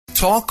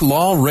Talk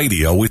Law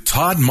Radio with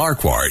Todd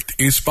Marquardt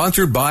is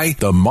sponsored by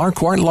the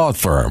Marquardt Law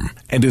Firm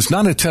and does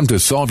not attempt to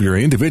solve your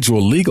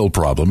individual legal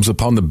problems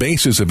upon the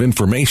basis of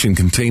information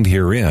contained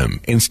herein.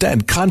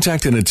 Instead,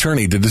 contact an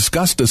attorney to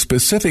discuss the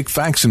specific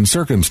facts and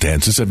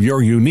circumstances of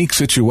your unique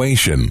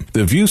situation.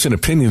 The views and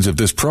opinions of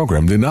this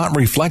program do not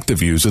reflect the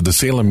views of the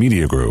Salem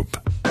Media Group.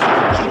 Order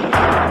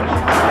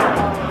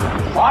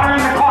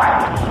in the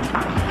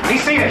court. Be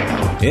seated.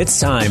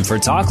 It's time for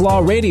Talk Law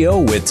Radio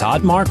with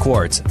Todd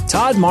Marquardt.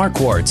 Todd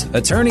Marquardt,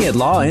 attorney at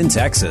law in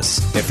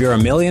Texas. If you're a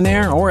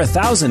millionaire or a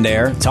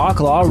thousandaire,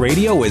 Talk Law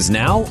Radio is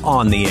now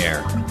on the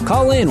air.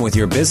 Call in with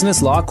your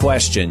business law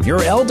question,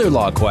 your elder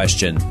law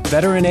question,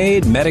 veteran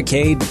aid,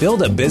 Medicaid,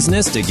 build a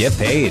business to get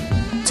paid.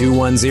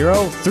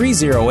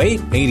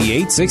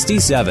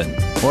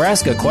 210-308-8867. Or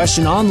ask a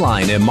question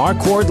online at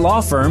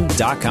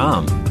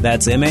marquardtlawfirm.com.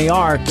 That's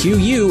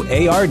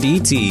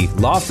MARQUARDT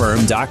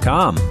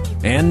lawfirm.com.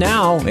 And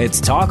now, it's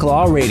Talk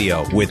Law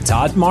Radio with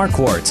Todd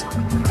Marquardt.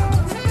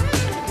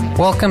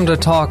 Welcome to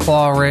Talk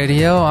Law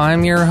Radio.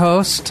 I'm your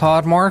host,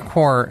 Todd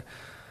Marquardt.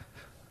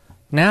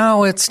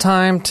 Now it's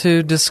time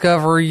to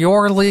discover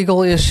your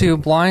legal issue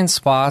blind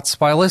spots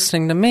by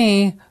listening to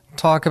me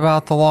talk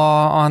about the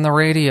law on the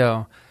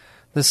radio.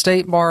 The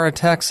State Bar of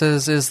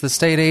Texas is the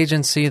state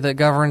agency that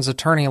governs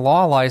attorney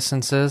law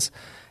licenses,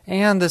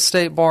 and the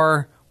State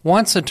Bar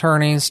wants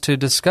attorneys to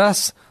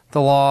discuss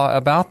the law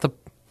to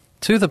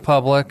the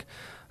public,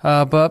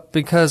 but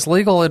because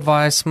legal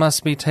advice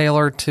must be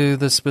tailored to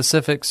the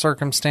specific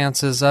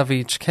circumstances of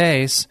each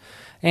case,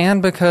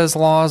 and because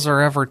laws are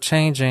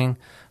ever-changing,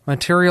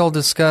 material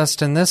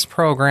discussed in this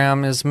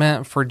program is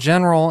meant for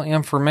general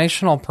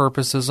informational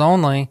purposes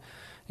only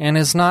and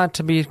is not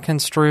to be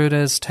construed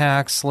as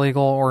tax,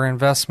 legal, or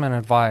investment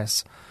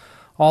advice.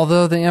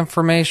 Although the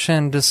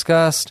information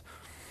discussed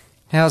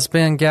has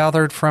been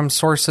gathered from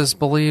sources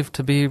believed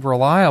to be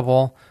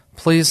reliable,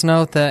 please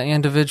note that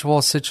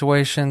individual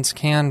situations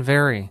can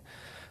vary.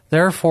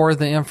 Therefore,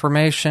 the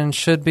information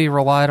should be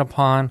relied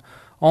upon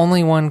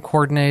only when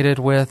coordinated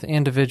with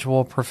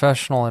individual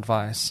professional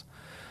advice.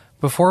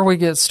 Before we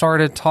get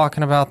started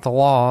talking about the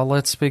law,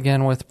 let's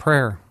begin with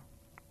prayer.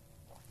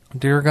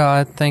 Dear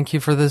God, thank you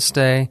for this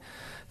day.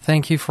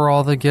 Thank you for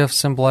all the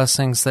gifts and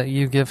blessings that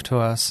you give to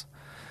us.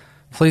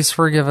 Please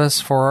forgive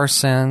us for our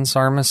sins,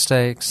 our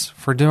mistakes,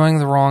 for doing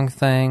the wrong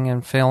thing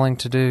and failing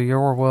to do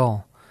your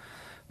will.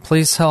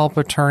 Please help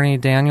attorney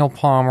Daniel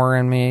Palmer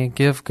and me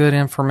give good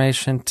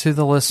information to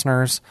the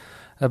listeners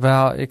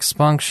about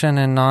expunction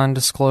and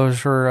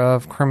non-disclosure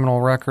of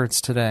criminal records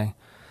today.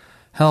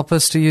 Help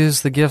us to use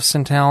the gifts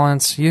and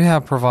talents you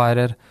have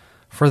provided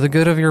for the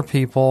good of your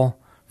people,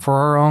 for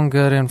our own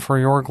good, and for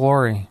your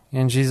glory.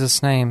 In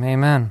Jesus' name,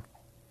 amen.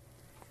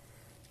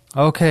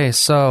 Okay,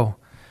 so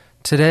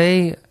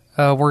today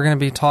we're going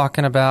to be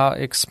talking about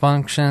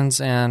expunctions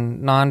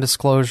and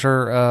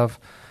non-disclosure of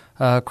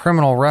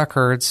criminal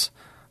records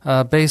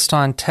based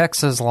on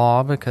Texas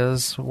law,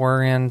 because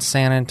we're in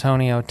San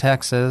Antonio,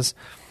 Texas.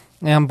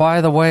 And by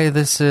the way,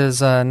 this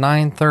is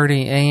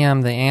 9:30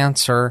 a.m. The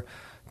Answer,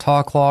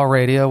 Talk Law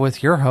Radio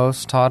with your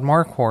host, Todd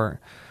Marquardt.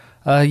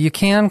 You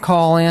can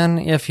call in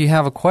if you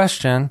have a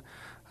question.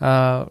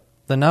 The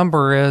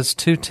number is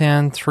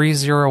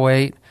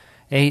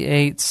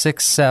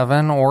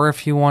 210-308-8867, or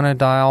if you want to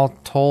dial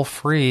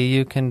toll-free,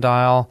 you can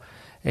dial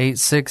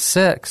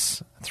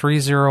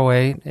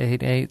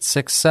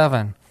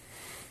 866-308-8867.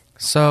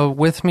 So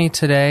with me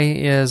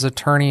today is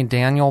attorney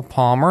Daniel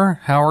Palmer.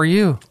 How are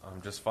you?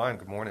 I'm just fine.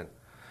 Good morning.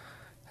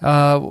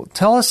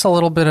 Tell us a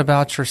little bit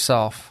about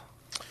yourself.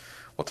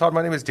 Well, Todd,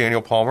 my name is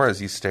Daniel Palmer,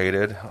 as you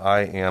stated. I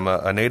am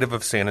a native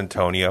of San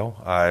Antonio.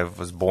 I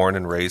was born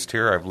and raised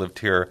here. I've lived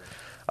here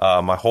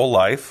my whole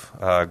life.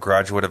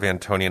 Graduate of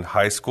Antonian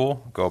High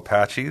School. Go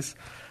Apaches.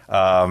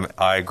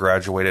 I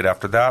graduated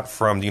after that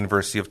from the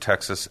University of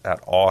Texas at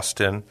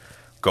Austin.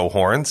 Go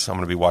Horns. I'm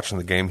going to be watching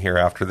the game here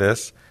after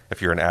this. If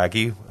you're an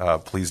Aggie,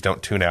 please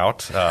don't tune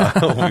out.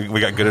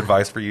 We got good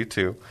advice for you,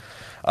 too.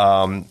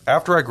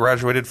 After I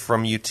graduated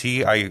from UT,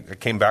 I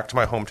came back to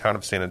my hometown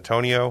of San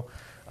Antonio,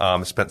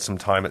 spent some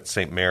time at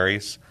St.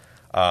 Mary's.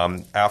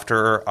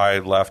 After I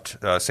left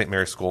St.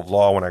 Mary's School of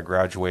Law when I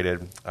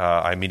graduated,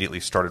 I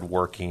immediately started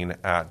working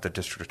at the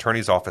district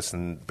attorney's office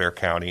in Bexar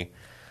County.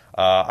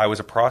 I was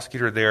a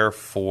prosecutor there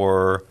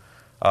for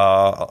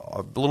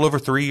a little over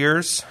 3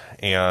 years,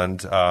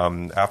 and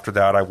after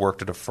that I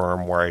worked at a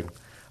firm where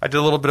I did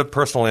a little bit of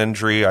personal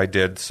injury, I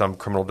did some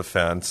criminal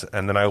defense,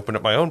 and then I opened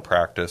up my own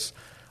practice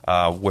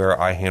where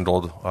I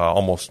handled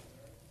almost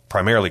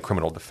primarily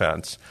criminal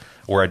defense,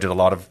 where I did a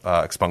lot of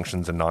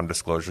expunctions and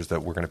non-disclosures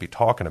that we're going to be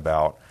talking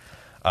about.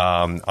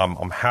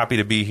 I'm happy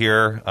to be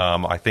here.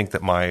 I think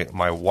that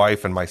my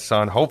wife and my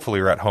son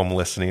hopefully are at home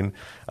listening.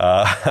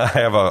 I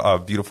have a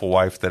beautiful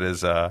wife that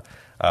is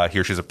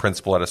here. She's a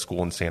principal at a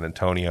school in San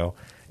Antonio,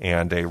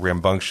 and a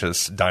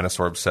rambunctious,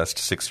 dinosaur-obsessed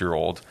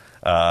 6-year-old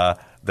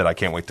that I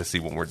can't wait to see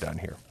when we're done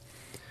here.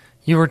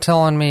 You were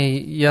telling me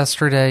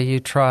yesterday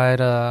you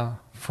tried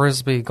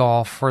Frisbee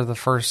golf for the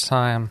first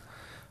time.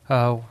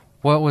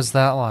 What was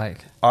that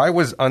like? I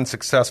was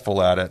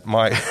unsuccessful at it.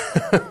 My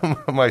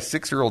my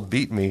 6-year-old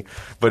beat me,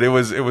 but it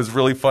was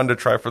really fun to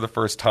try for the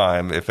first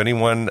time. If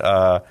anyone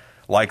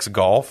likes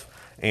golf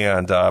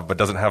and but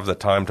doesn't have the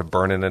time to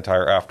burn an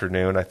entire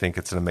afternoon, I think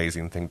it's an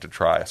amazing thing to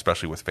try,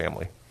 especially with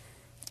family.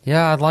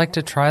 Yeah, I'd like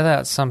to try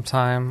that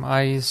sometime.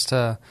 I used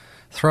to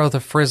throw the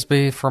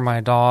Frisbee for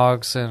my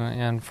dogs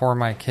and for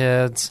my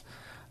kids.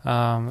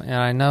 And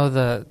I know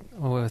that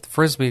with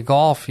Frisbee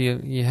golf,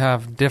 you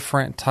have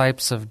different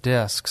types of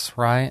discs,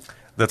 right?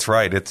 That's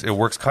right. It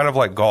works kind of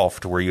like golf,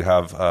 to where you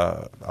have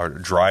a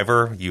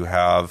driver, you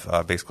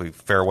have basically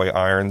fairway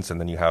irons, and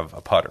then you have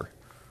a putter.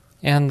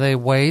 And they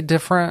weigh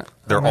different?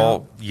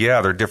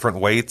 They're different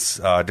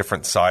weights,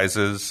 different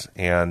sizes,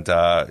 and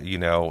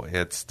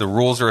the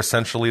rules are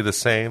essentially the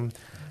same,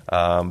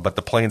 but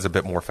the plane's a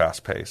bit more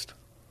fast-paced.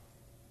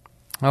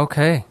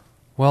 Okay.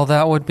 Well,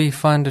 that would be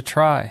fun to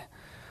try.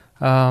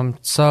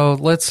 So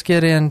let's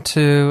get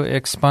into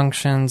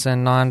expunctions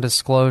and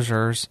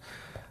non-disclosures.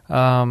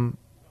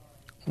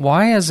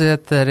 Why is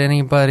it that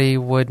anybody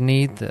would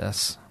need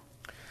this?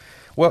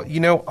 Well,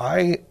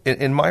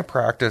 in my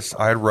practice,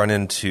 I run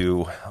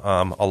into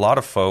a lot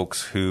of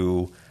folks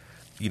who,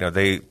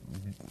 they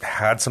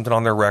had something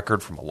on their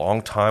record from a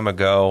long time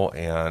ago,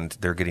 and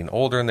they're getting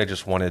older, and they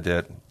just wanted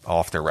it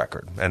off their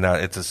record. And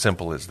it's as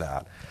simple as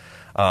that.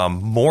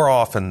 More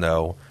often,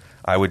 though,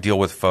 I would deal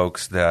with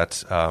folks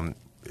that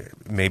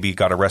maybe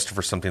got arrested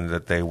for something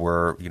that they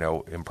were,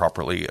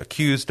 improperly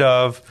accused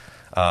of,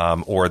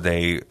 or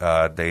they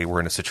were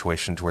in a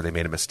situation to where they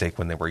made a mistake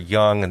when they were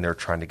young and they're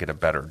trying to get a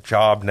better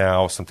job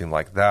now, something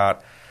like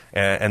that,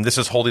 and this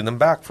is holding them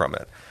back from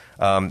it.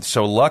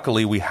 So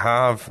luckily, we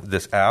have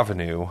this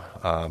avenue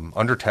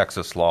under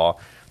Texas law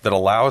that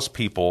allows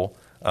people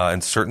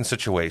in certain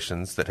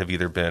situations that have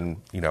either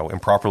been,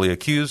 improperly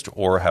accused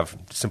or have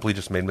simply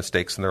just made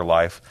mistakes in their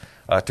life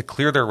to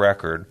clear their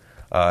record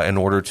in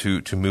order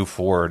to move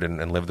forward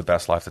and live the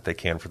best life that they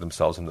can for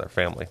themselves and their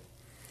family.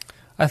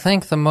 I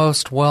think the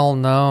most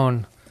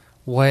well-known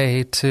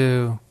way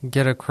to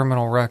get a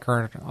criminal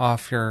record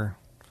off your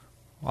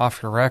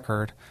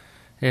record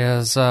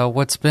is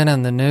what's been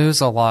in the news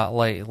a lot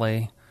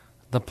lately,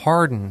 the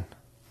pardon.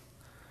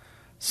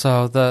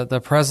 So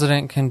the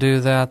president can do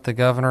that, the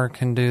governor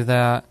can do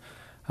that.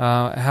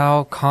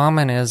 How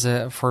common is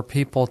it for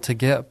people to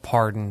get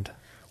pardoned?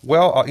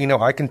 Well,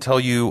 I can tell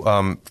you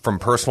from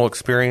personal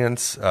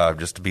experience,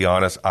 just to be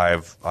honest,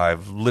 I've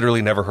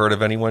literally never heard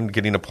of anyone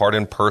getting a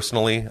pardon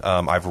personally.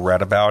 I've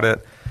read about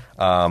it.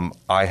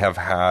 I have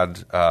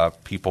had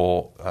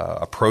people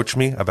approach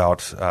me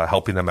about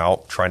helping them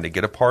out trying to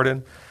get a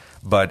pardon,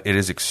 but it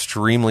is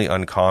extremely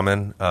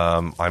uncommon.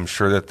 I'm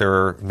sure that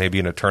there may be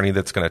an attorney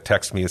that's going to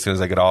text me as soon as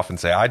I get off and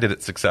say I did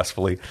it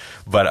successfully,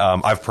 but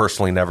I've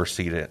personally never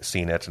seen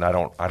it, and I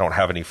don't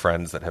have any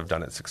friends that have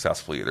done it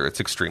successfully either.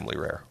 It's extremely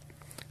rare.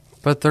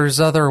 But there's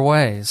other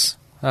ways,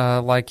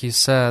 like you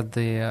said,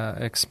 the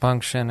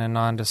expunction and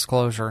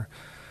non-disclosure.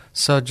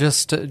 So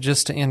just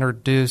to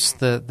introduce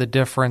the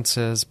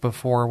differences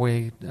before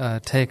we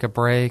take a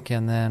break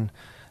and then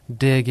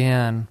dig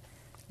in,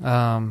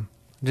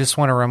 just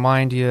want to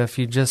remind you, if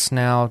you just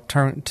now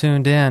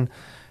tuned in,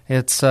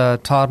 it's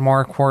Todd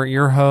Marquardt,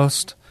 your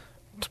host,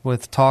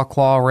 with Talk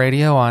Law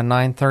Radio on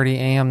 9:30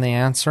 a.m. The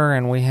Answer,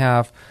 and we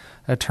have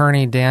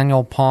attorney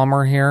Daniel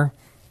Palmer here,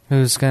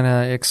 who's going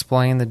to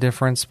explain the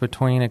difference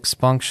between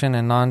expunction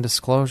and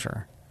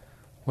non-disclosure.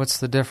 What's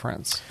the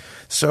difference?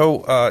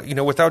 So,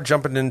 without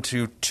jumping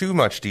into too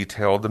much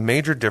detail, the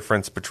major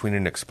difference between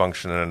an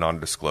expunction and a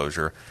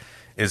non-disclosure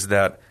is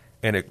that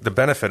the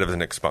benefit of an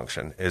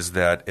expunction is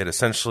that it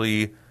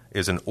essentially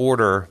is an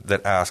order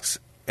that asks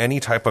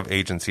any type of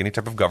agency, any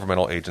type of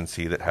governmental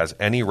agency that has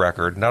any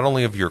record, not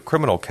only of your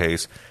criminal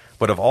case,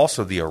 but of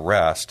also the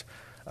arrest,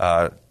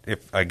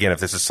 if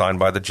this is signed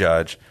by the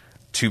judge,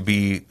 to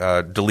be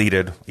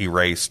deleted,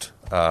 erased,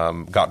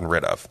 gotten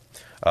rid of.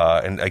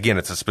 And again,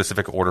 it's a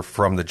specific order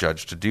from the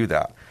judge to do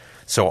that.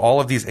 So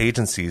all of these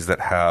agencies that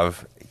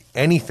have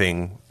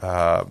anything,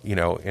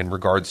 in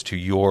regards to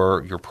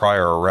your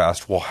prior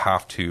arrest will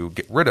have to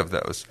get rid of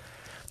those.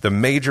 The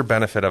major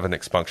benefit of an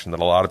expunction that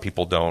a lot of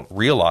people don't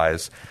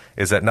realize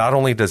is that not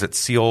only does it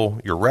seal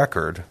your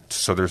record,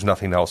 so there's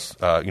nothing else,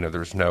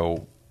 there's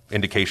no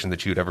indication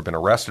that you'd ever been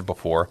arrested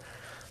before,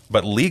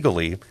 but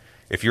legally,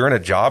 if you're in a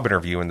job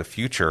interview in the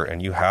future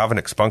and you have an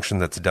expunction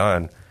that's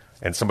done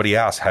and somebody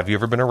asks, have you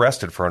ever been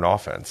arrested for an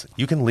offense?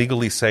 You can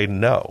legally say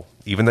no,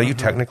 even though you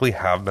technically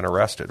have been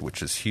arrested,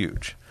 which is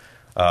huge.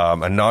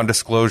 A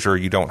non-disclosure,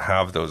 you don't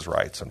have those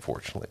rights,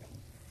 unfortunately.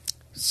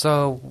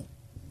 So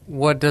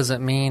what does it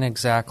mean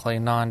exactly,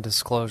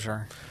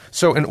 non-disclosure?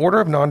 So an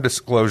order of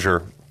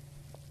non-disclosure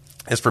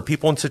is for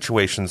people in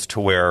situations to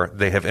where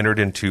they have entered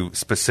into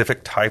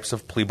specific types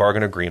of plea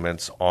bargain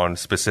agreements on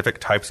specific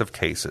types of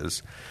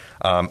cases,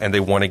 and they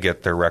want to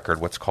get their record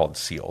what's called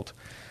sealed.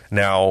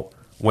 Now,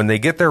 when they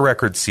get their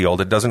record sealed,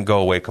 it doesn't go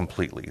away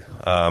completely.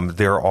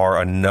 There are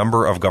a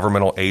number of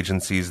governmental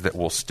agencies that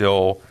will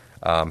still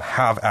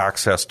have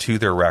access to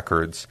their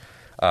records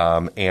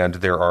And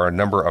there are a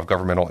number of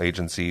governmental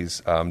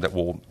agencies that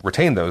will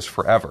retain those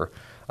forever.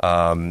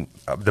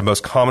 The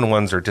most common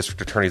ones are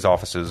district attorney's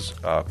offices,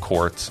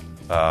 courts,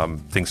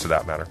 things to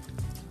that matter.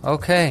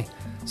 Okay,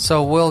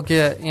 so we'll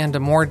get into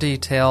more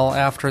detail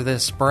after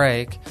this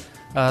break.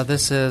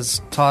 This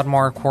is Todd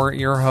Marquardt,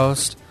 your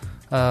host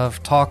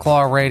of Talk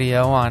Law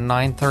Radio on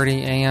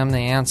 9:30 a.m. The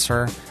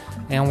Answer,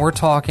 and we're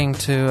talking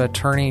to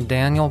attorney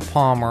Daniel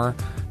Palmer,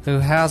 who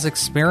has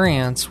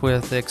experience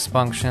with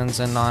expunctions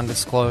and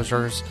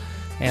non-disclosures,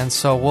 and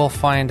so we'll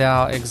find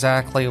out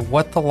exactly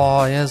what the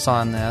law is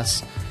on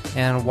this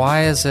and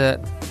why is it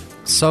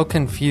so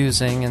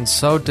confusing and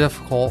so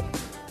difficult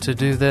to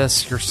do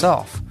this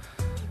yourself.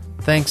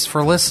 Thanks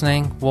for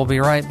listening. We'll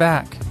be right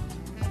back.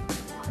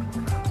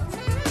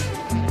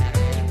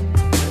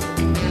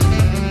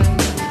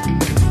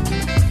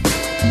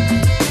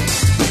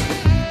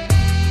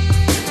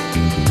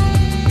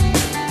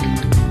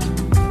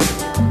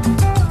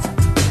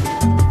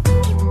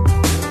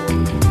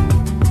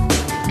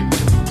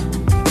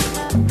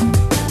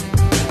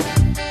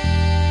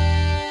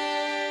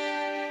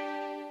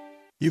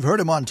 You've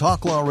heard him on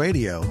Talk Law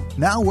Radio.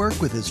 Now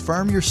work with his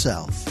firm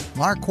yourself.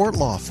 Marquardt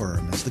Law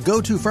Firm is the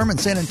go-to firm in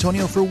San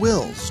Antonio for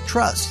wills,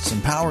 trusts,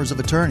 and powers of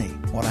attorney.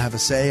 Want to have a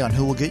say on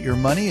who will get your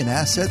money and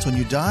assets when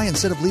you die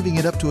instead of leaving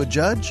it up to a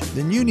judge?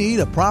 Then you need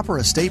a proper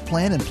estate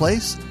plan in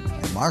place,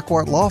 and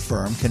Marquardt Law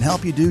Firm can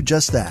help you do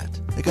just that.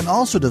 They can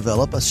also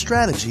develop a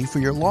strategy for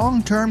your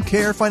long-term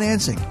care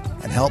financing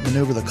and help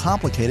maneuver the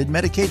complicated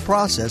Medicaid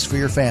process for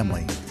your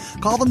family.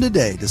 Call them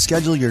today to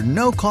schedule your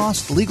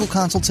no-cost legal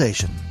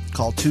consultation.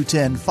 Call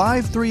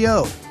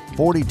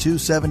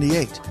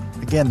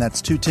 210-530-4278. Again,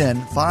 that's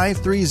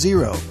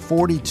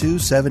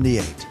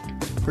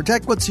 210-530-4278.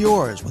 Protect what's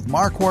yours with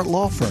Marquardt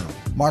Law Firm.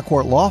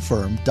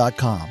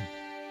 MarquardtLawFirm.com.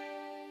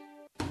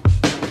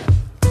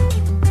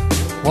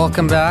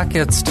 Welcome back.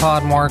 It's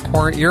Todd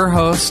Marquardt, your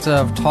host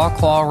of Talk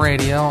Law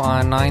Radio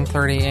on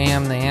 9:30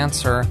 a.m. The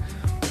Answer.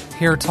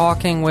 Here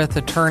talking with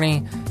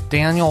attorney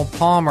Daniel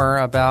Palmer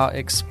about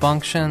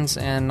expunctions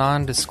and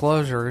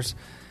non-disclosures.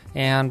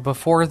 And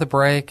before the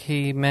break,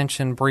 he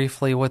mentioned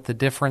briefly what the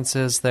difference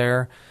is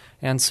there.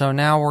 And so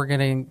now we're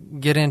going to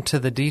get into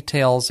the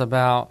details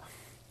about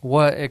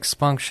what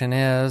expunction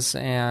is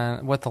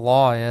and what the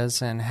law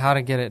is and how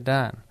to get it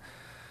done.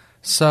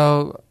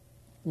 So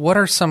what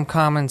are some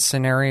common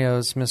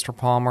scenarios, Mr.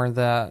 Palmer,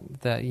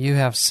 that you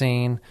have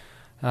seen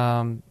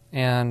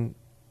and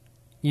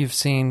you've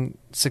seen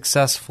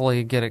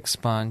successfully get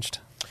expunged?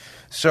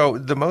 So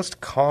the most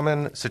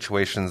common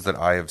situations that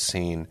I have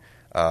seen,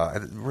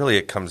 really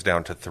it comes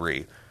down to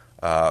three.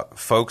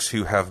 Folks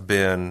who have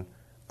been,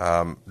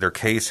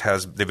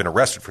 they've been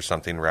arrested for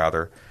something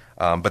rather,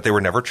 but they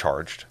were never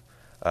charged.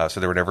 So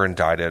they were never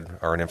indicted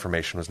or an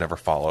information was never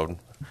filed.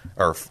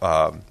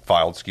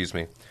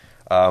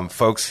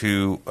 Folks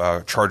who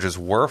charges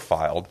were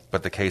filed,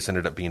 but the case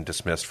ended up being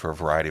dismissed for a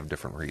variety of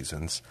different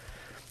reasons.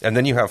 And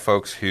then you have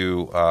folks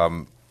who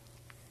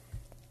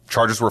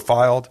charges were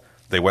filed,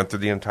 they went through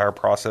the entire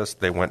process,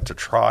 they went to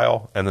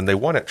trial, and then they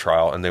won at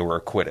trial and they were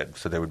acquitted,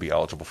 so they would be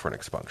eligible for an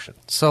expunction.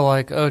 So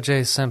like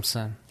O.J.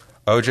 Simpson.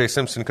 O.J.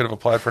 Simpson could have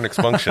applied for an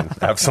expunction,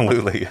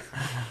 absolutely.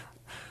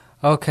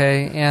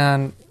 Okay,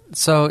 and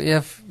so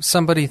if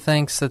somebody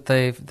thinks that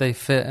they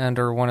fit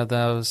under one of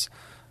those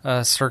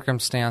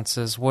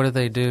circumstances, what do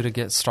they do to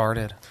get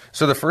started?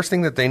 So the first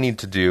thing that they need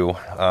to do,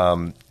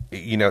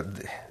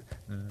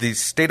 the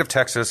state of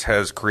Texas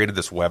has created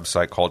this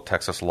website called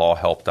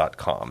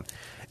TexasLawHelp.com.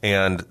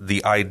 And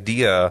the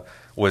idea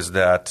was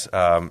that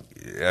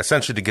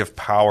essentially to give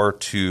power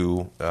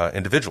to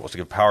individuals, to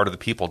give power to the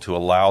people, to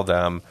allow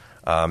them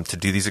to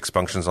do these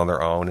expunctions on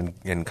their own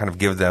and kind of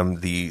give them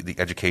the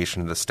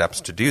education and the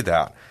steps to do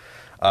that.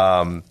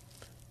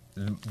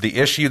 The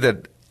issue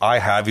that I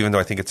have, even though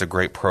I think it's a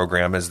great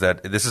program, is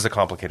that this is a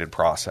complicated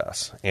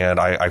process. And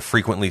I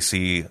frequently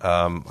see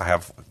I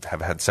have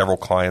had several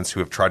clients who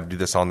have tried to do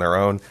this on their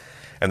own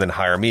and then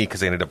hire me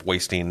because they ended up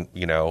wasting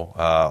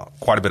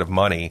quite a bit of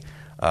money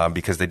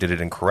because they did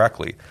it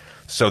incorrectly.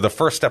 So the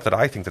first step that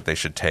I think that they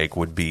should take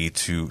would be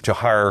to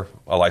hire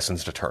a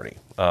licensed attorney.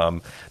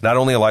 Not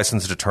only a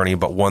licensed attorney,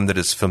 but one that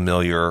is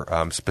familiar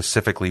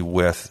specifically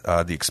with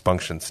the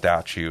expunction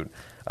statute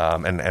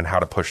and how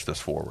to push this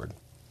forward.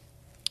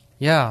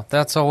 Yeah,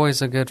 that's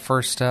always a good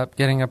first step,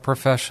 getting a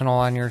professional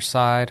on your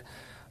side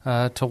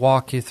to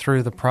walk you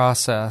through the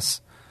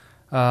process.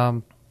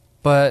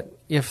 But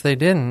if they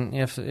didn't,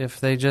 if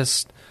they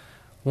just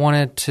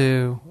wanted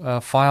to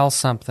file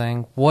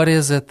something, what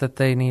is it that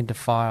they need to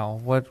file?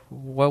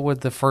 What would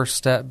the first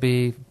step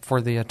be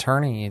for the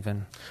attorney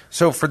even?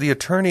 So for the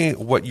attorney,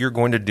 what you're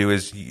going to do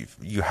is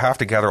you have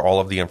to gather all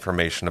of the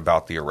information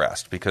about the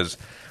arrest, because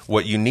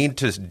what you need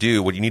to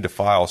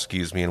file,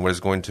 and what is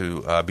going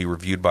to be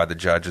reviewed by the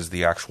judge is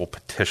the actual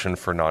petition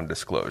for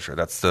nondisclosure.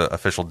 That's the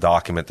official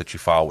document that you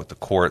file with the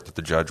court that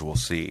the judge will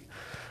see.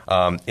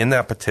 In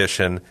that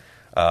petition,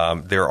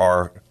 there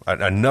are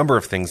a number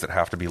of things that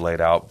have to be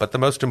laid out, but the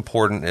most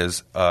important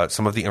is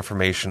some of the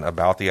information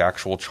about the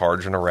actual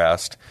charge and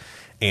arrest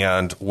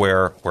And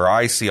where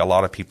I see a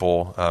lot of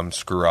people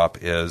screw up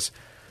is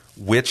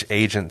which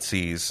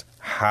agencies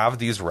have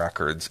these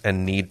records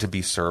and need to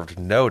be served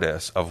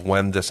notice of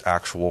when this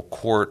actual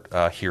court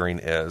hearing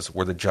is,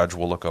 where the judge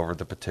will look over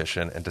the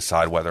petition and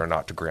decide whether or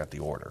not to grant the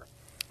order.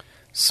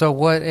 So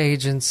what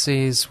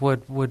agencies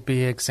would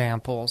be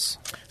examples?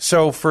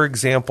 So, for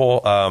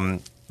example,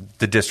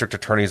 the district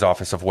attorney's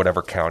office of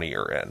whatever county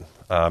you're in.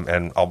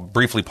 And I'll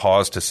briefly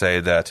pause to say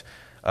that,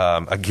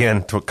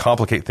 again, to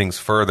complicate things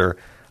further,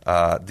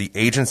 the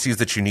agencies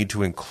that you need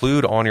to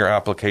include on your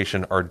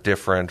application are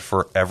different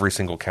for every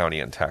single county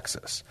in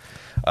Texas.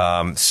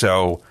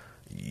 So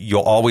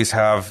you'll always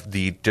have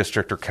the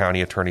district or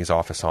county attorney's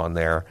office on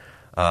there.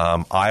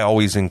 I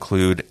always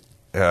include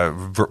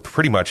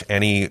pretty much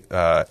any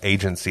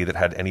agency that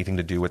had anything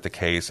to do with the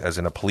case, as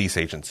in a police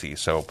agency.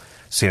 So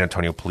San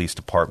Antonio Police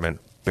Department,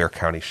 Bexar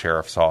County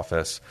Sheriff's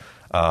Office,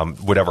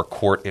 whatever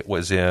court it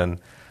was in.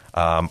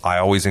 I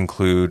always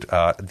include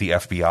the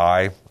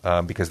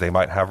FBI because they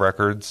might have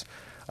records.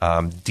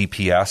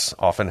 DPS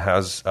often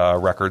has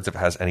records if it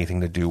has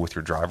anything to do with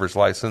your driver's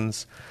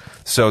license.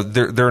 So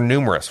there are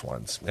numerous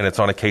ones, and it's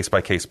on a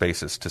case-by-case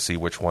basis to see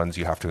which ones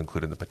you have to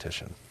include in the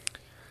petition.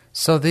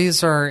 So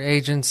these are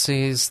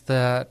agencies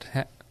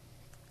that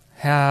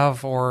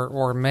have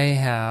or may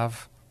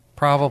have,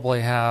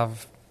 probably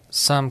have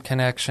some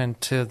connection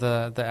to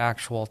the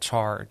actual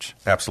charge.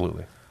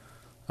 Absolutely.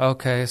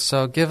 Okay,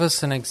 so give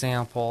us an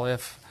example.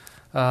 If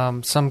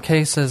some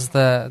cases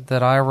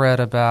that I read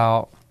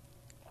about,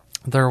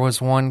 there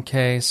was one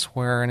case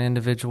where an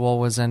individual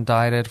was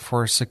indicted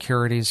for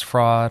securities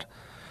fraud.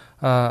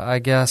 I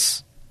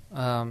guess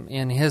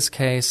in his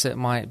case it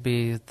might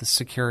be the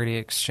Security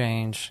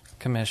Exchange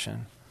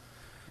Commission,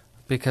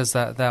 because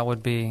that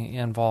would be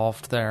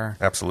involved there.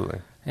 Absolutely.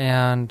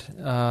 And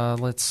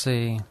let's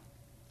see.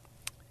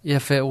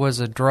 If it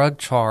was a drug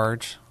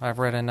charge, I've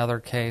read another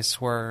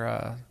case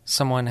where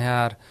someone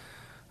had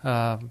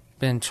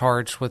been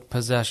charged with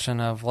possession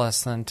of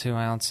less than 2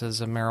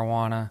 ounces of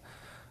marijuana.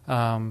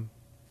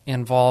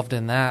 Involved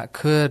in that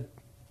could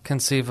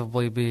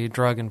conceivably be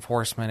drug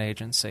enforcement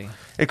agency.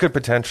 It could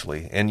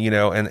potentially, and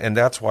and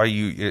that's why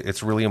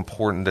it's really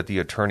important that the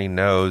attorney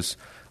knows,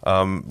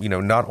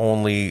 not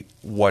only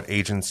what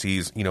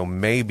agencies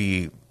may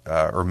be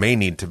or may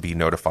need to be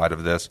notified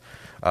of this,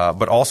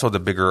 but also the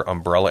bigger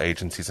umbrella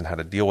agencies and how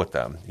to deal with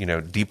them.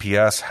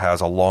 DPS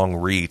has a long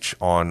reach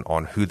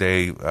on who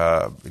they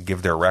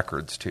give their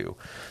records to.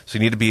 So you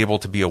need to be able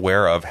to be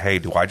aware of, hey,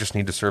 do I just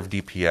need to serve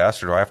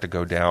DPS, or do I have to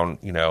go down,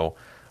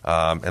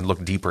 and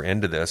look deeper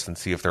into this and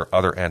see if there are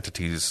other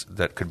entities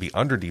that could be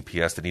under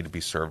DPS that need to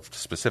be served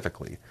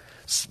specifically.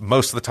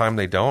 Most of the time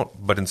they don't,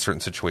 but in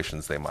certain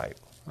situations they might.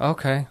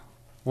 Okay.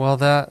 Well,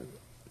 that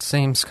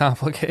seems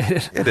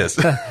complicated. It is.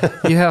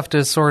 You have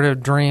to sort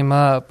of dream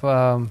up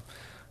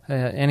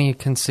any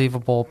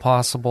conceivable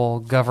possible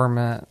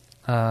government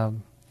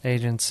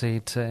agency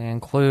to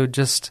include,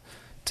 just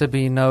to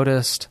be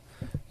noticed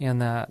in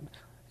that.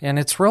 And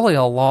it's really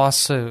a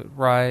lawsuit,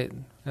 right?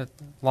 A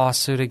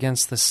lawsuit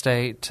against the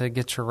state to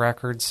get your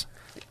records.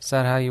 Is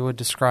that how you would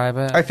describe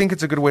it? I think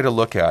it's a good way to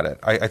look at it.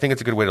 I think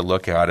it's a good way to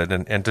look at it.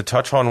 And to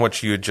touch on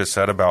what you had just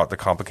said about the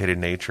complicated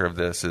nature of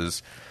this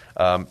is,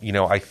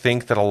 I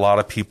think that a lot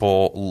of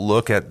people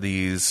look at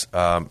these,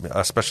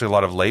 especially a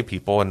lot of lay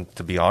people, and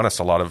to be honest,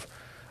 a lot of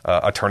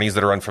attorneys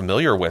that are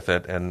unfamiliar with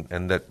it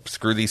and that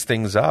screw these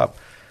things up.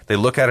 They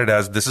look at it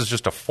as, this is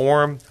just a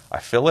form, I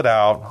fill it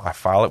out, I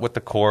file it with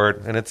the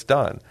court, and it's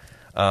done.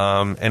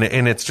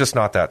 And it's just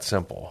not that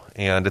simple,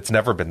 and it's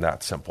never been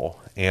that simple.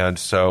 And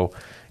so,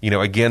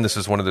 again, this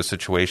is one of those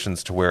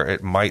situations to where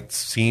it might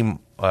seem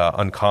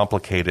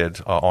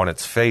uncomplicated on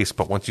its face,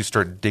 but once you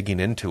start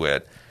digging into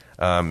it,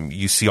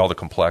 you see all the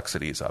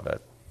complexities of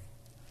it.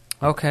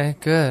 Okay,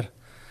 good.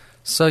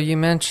 So you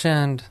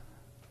mentioned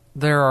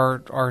there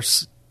are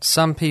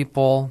some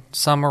people,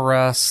 some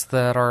arrests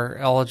that are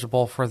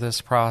eligible for this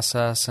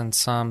process and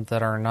some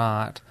that are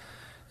not.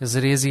 Is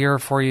it easier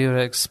for you to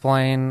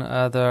explain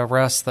the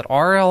arrests that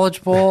are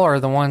eligible or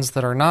the ones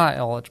that are not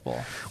eligible?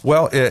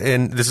 Well,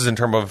 and this is in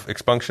terms of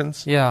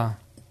expunctions? Yeah.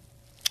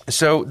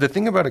 So the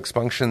thing about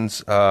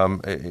expunctions,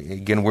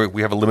 again,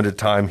 we have a limited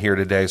time here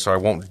today, so I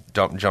won't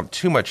jump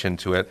too much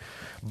into it.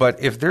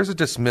 But if there's a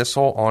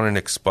dismissal on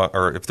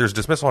if there's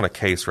dismissal on a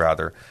case,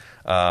 rather,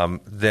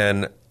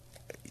 then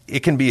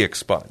it can be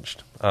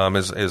expunged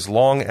as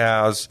long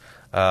as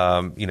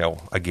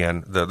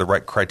again, the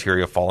right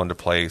criteria fall into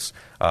place.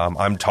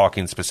 I'm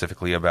talking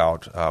specifically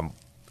about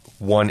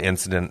one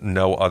incident,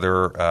 no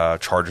other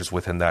charges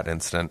within that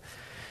incident.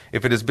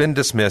 If it has been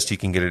dismissed, you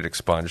can get it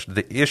expunged.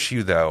 The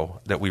issue,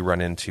 though, that we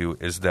run into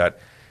is that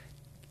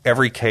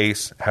every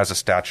case has a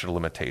statute of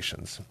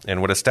limitations. And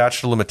what a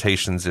statute of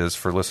limitations is,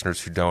 for listeners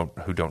who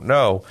don't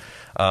know,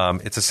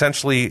 it's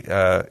essentially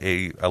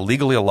a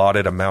legally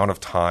allotted amount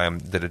of time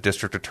that a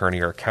district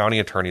attorney or a county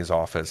attorney's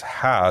office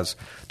has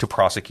to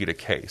prosecute a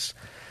case.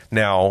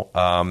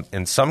 Now,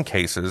 in some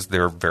cases,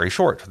 they're very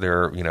short.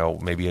 They're,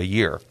 maybe a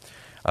year.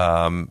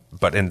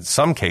 But in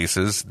some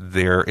cases,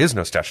 there is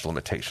no statute of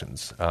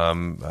limitations.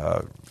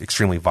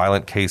 Extremely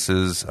violent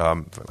cases,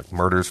 like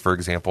murders, for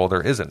example,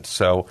 there isn't.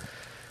 So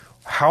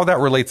how that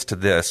relates to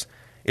this,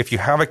 if you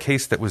have a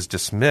case that was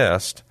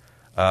dismissed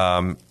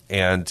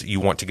and you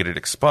want to get it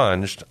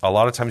expunged, a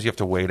lot of times you have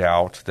to wait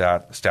out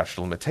that statute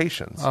of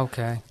limitations.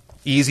 Okay.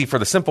 Easy for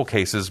the simple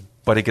cases,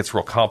 but it gets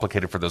real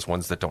complicated for those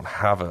ones that don't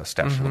have a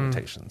statute of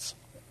limitations.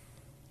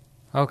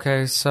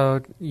 Okay,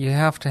 so you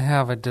have to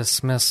have a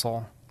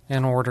dismissal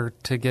in order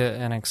to get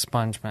an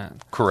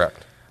expungement.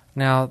 Correct.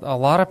 Now, a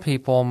lot of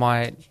people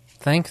might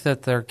think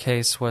that their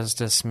case was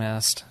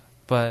dismissed,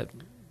 but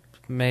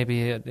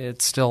maybe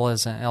it still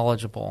isn't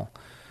eligible.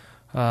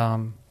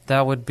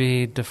 That would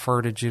be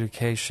deferred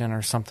adjudication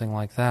or something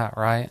like that,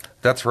 right?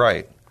 That's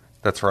right.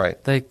 That's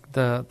right.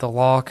 The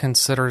law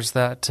considers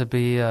that to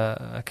be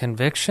a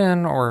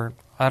conviction, or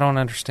I don't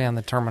understand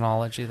the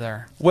terminology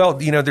there. Well,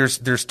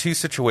 there's two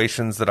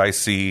situations that I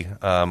see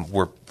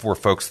where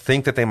folks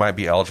think that they might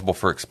be eligible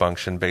for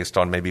expunction based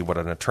on maybe what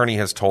an attorney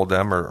has told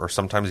them, or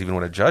sometimes even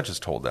what a judge has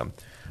told them.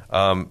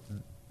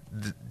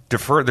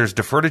 There's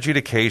deferred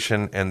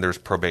adjudication and there's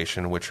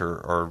probation, which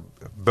are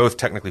both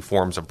technically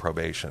forms of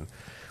probation.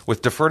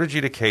 With deferred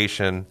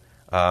adjudication,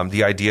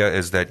 the idea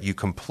is that you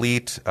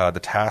complete the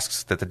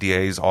tasks that the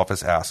DA's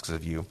office asks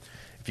of you.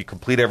 If you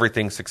complete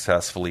everything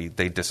successfully,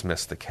 they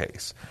dismiss the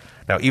case.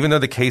 Now, even though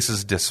the case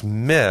is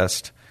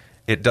dismissed,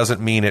 it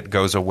doesn't mean it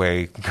goes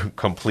away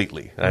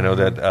completely. I know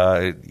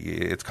that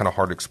it's kind of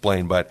hard to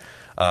explain, but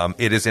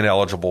it is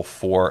ineligible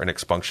for an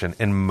expunction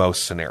in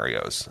most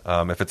scenarios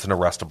if it's an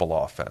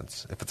arrestable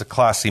offense. If it's a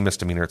Class C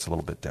misdemeanor, it's a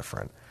little bit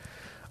different.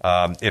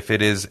 If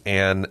it is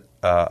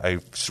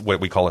what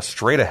we call a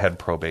straight-ahead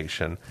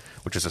probation,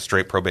 which is a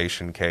straight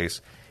probation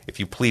case, if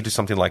you plead to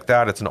something like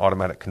that, it's an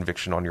automatic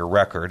conviction on your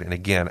record. And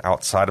again,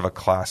 outside of a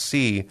Class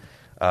C,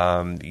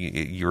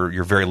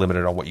 you're very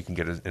limited on what you can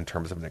get in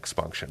terms of an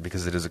expunction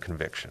because it is a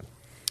conviction.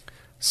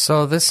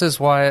 So this is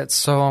why it's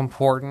so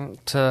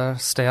important to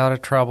stay out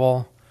of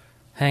trouble,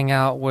 hang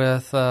out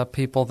with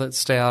people that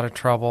stay out of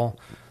trouble,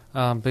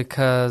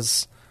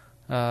 because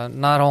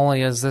not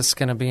only is this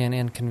going to be an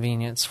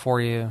inconvenience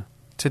for you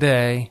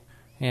today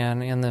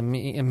and in the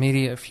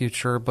immediate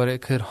future, but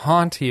it could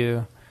haunt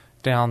you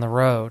down the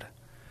road.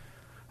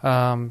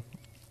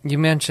 You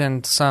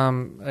mentioned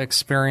some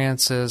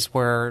experiences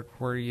where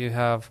you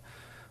have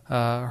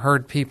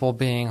heard people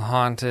being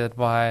haunted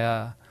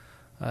by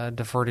a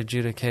deferred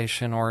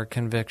adjudication or a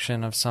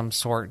conviction of some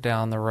sort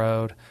down the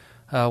road.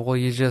 Will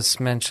you just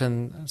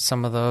mention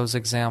some of those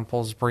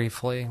examples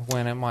briefly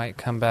when it might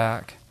come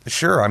back?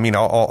 Sure. I mean,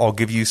 I'll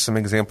give you some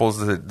examples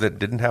that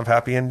didn't have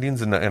happy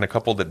endings and a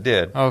couple that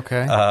did.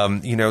 Okay.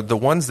 The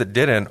ones that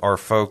didn't are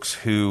folks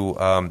who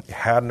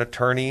had an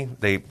attorney.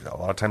 A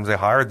lot of times they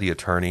hired the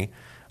attorney,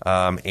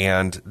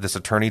 and this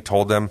attorney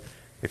told them,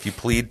 if you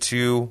plead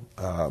to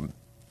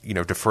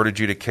deferred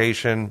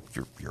adjudication,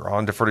 you're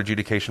on deferred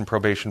adjudication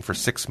probation for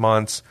 6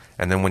 months,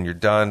 and then when you're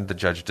done, the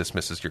judge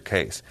dismisses your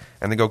case.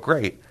 And they go,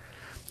 great.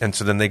 And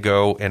so then they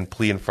go and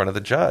plea in front of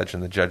the judge,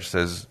 and the judge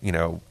says,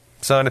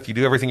 son, if you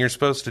do everything you're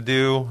supposed to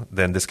do,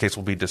 then this case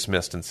will be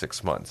dismissed in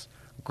 6 months.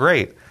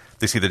 Great.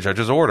 They see the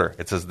judge's order.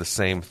 It says the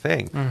same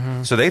thing.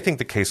 Mm-hmm. So they think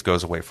the case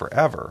goes away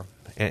forever,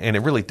 and it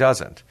really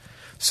doesn't.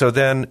 So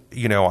then,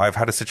 I've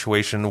had a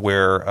situation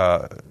where,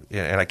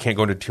 and I can't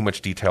go into too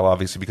much detail,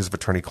 obviously, because of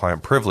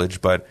attorney-client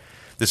privilege, but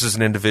this is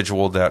an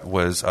individual that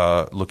was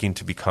looking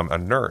to become a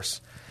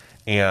nurse.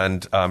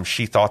 And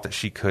she thought that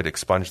she could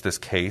expunge this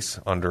case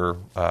under,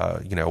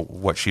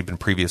 what she'd been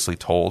previously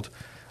told.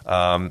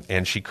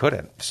 And she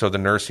couldn't. So the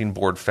nursing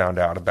board found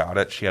out about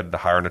it. She had to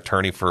hire an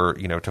attorney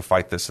to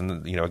fight this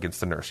against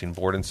the nursing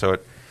board. And so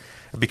it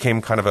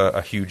became kind of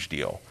a huge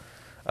deal.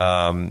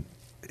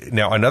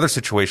 Now, another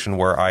situation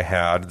where I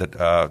had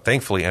that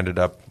thankfully ended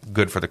up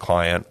good for the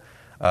client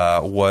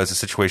was a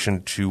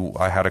situation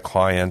I had a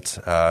client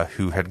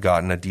who had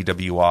gotten a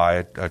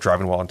DWI,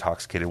 driving while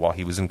intoxicated, while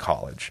he was in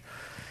college.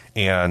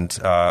 And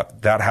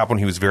that happened when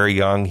he was very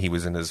young. He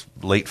was in his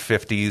late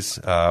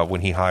 50s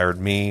when he hired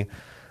me.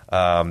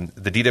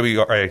 The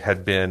DWI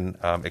had been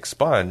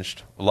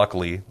expunged,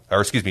 luckily,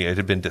 it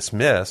had been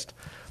dismissed,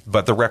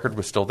 but the record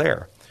was still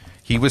there.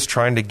 He was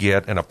trying to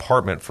get an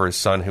apartment for his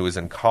son who was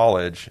in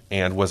college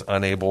and was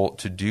unable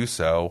to do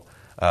so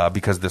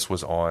because this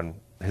was on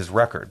his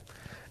record.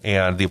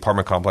 And the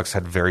apartment complex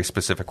had very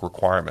specific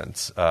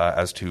requirements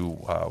as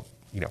to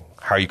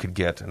how you could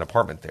get an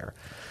apartment there.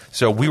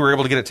 So we were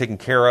able to get it taken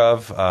care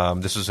of.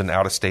 This was an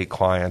out-of-state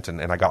client,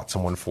 and I got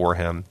someone for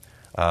him.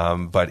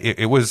 But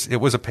it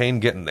was a pain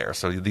getting there.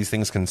 So these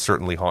things can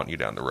certainly haunt you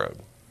down the road.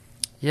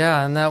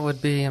 Yeah, and that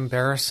would be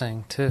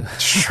embarrassing too.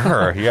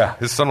 Sure, yeah.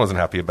 His son wasn't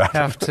happy about it.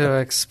 Have to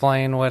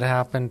explain what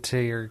happened to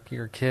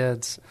your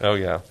kids. Oh,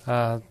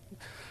 yeah.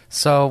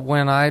 So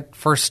when I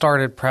first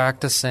started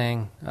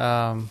practicing,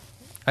 I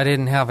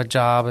didn't have a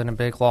job in a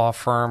big law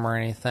firm or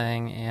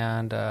anything,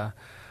 and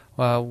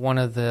one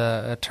of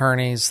the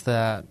attorneys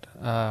that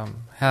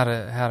had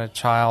a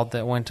child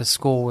that went to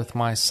school with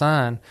my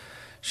son,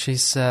 she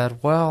said,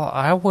 well,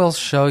 I will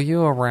show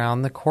you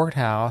around the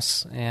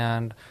courthouse,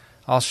 and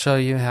I'll show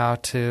you how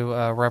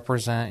to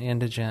represent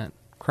indigent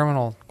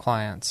criminal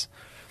clients.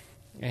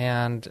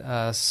 And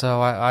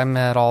so I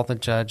met all the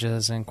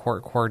judges and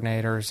court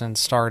coordinators and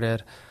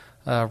started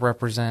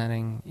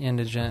representing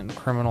indigent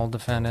criminal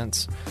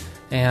defendants.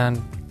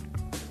 And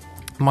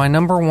my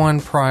number one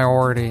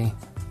priority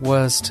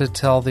was to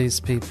tell these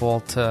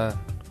people to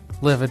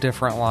live a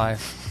different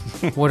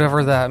life,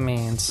 whatever that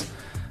means.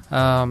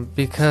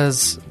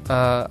 Because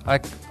I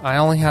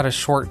only had a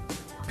short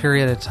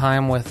period of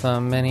time with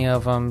them. Many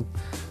of them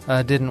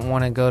didn't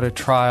want to go to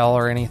trial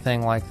or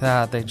anything like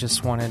that. They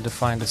just wanted to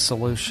find a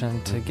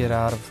solution to get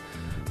out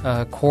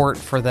of court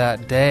for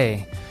that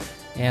day.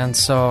 And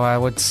so I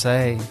would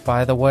say,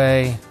 by the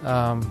way,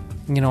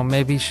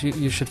 maybe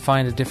you should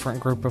find a different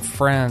group of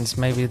friends.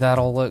 Maybe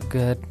that'll look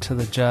good to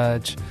the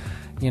judge.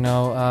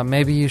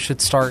 Maybe you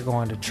should start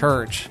going to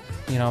church.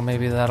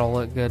 Maybe that'll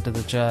look good to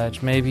the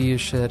judge. Maybe you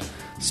should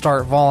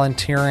start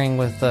volunteering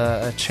with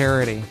a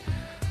charity.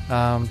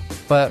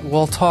 But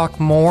we'll talk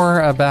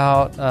more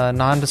about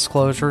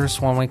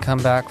non-disclosures when we come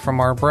back from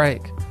our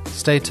break.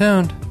 Stay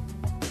tuned.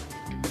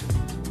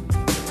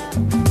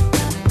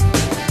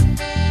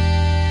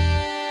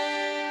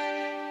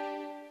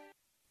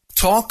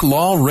 Talk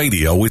Law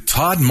Radio with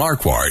Todd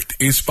Marquardt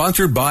is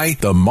sponsored by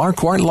the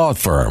Marquardt Law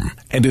Firm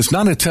and does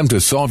not attempt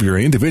to solve your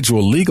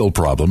individual legal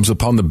problems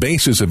upon the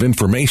basis of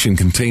information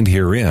contained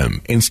herein.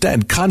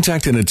 Instead,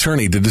 contact an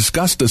attorney to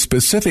discuss the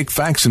specific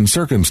facts and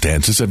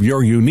circumstances of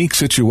your unique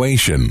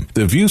situation.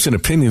 The views and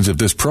opinions of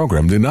this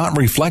program do not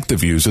reflect the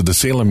views of the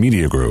Salem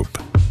Media Group.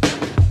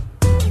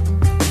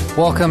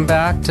 Welcome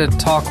back to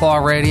Talk Law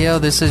Radio.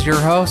 This is your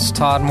host,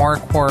 Todd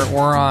Marquardt.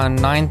 We're on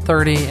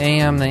 9:30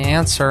 a.m. The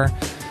Answer.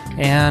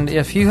 And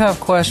if you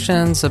have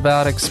questions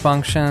about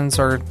expunctions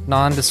or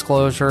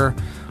non-disclosure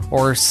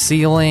or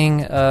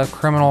sealing a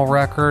criminal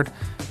record,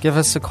 give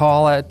us a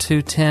call at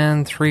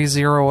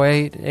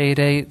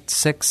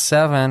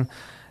 210-308-8867,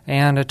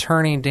 and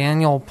attorney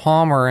Daniel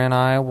Palmer and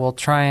I will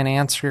try and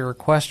answer your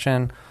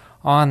question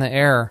on the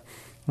air.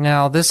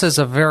 Now, this is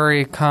a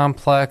very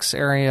complex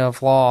area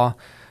of law.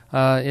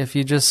 If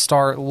you just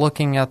start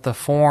looking at the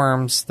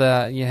forms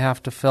that you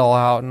have to fill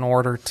out in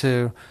order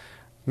to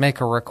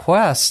make a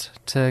request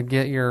to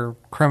get your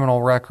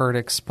criminal record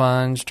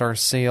expunged or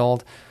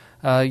sealed,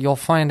 you'll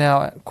find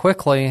out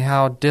quickly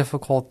how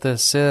difficult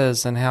this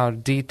is and how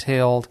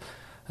detailed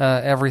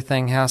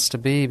everything has to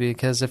be,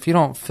 because if you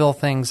don't fill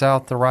things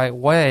out the right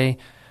way,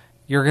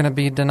 you're going to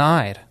be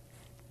denied.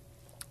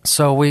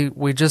 So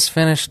we just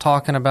finished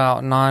talking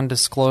about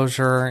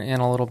non-disclosure in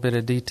a little bit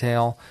of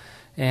detail,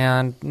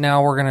 and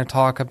now we're going to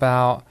talk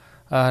about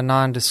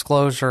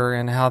non-disclosure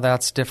and how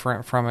that's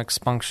different from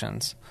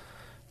expunctions.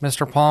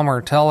 Mr.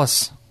 Palmer,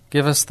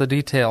 give us the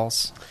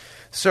details.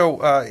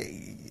 So,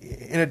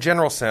 in a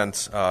general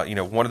sense,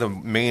 one of the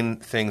main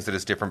things that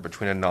is different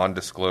between a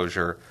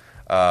non-disclosure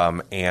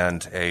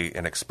and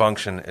an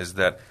expunction is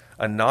that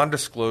a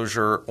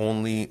non-disclosure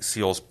only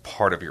seals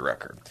part of your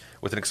record.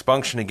 With an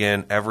expunction,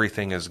 again,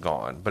 everything is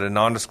gone, but a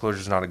non-disclosure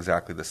is not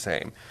exactly the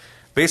same.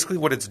 Basically,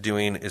 what it's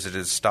doing is it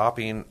is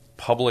stopping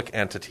public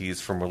entities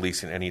from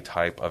releasing any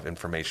type of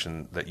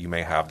information that you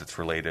may have that's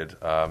related,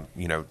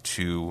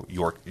 to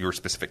your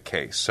specific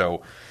case.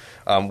 So,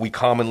 we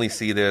commonly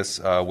see this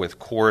with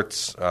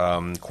courts,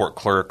 court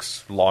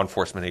clerks, law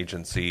enforcement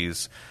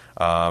agencies,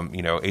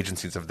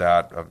 agencies of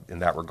that in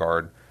that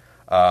regard.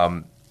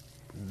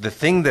 The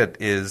thing that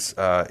is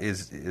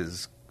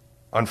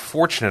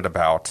unfortunate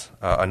about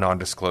a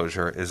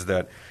non-disclosure is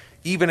that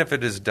even if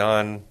it is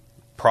done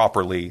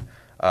properly,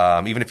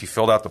 even if you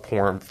filled out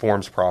the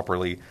forms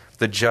properly,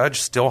 the judge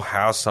still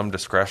has some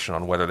discretion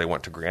on whether they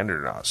want to grant it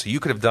or not. So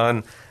you could have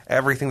done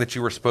everything that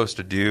you were supposed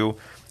to do,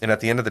 and at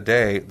the end of the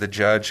day, the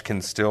judge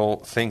can still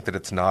think that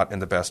it's not in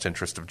the best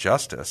interest of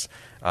justice,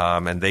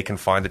 and they can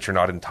find that you're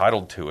not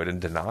entitled to it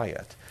and deny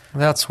it.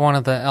 That's one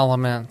of the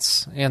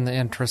elements in the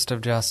interest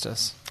of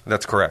justice.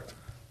 That's correct.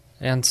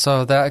 And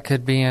so that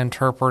could be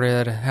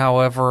interpreted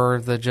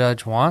however the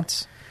judge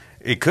wants?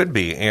 It could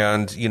be,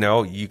 and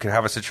you could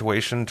have a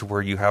situation to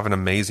where you have an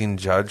amazing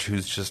judge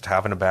who's just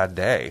having a bad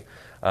day,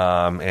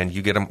 and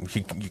you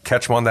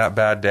catch him on that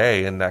bad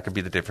day, and that could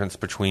be the difference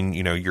between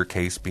your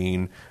case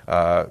being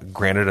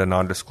granted a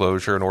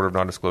non-disclosure, an order of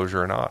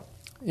non-disclosure, or not.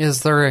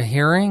 Is there a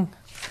hearing?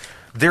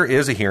 There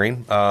is a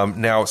hearing.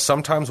 Now,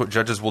 sometimes what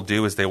judges will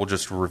do is they will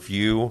just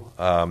review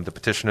the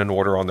petition and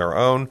order on their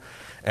own,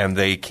 and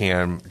they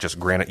can just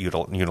grant it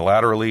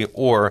unilaterally,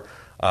 or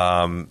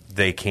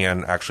they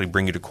can actually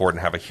bring you to court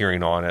and have a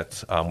hearing on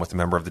it with a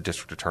member of the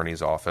district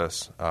attorney's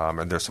office,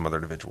 and there's some other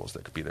individuals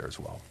that could be there as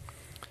well.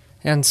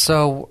 And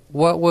so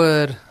what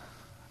would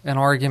an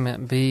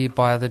argument be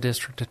by the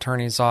district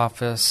attorney's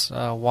office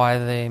why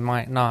they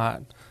might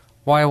not?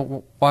 Why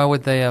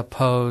would they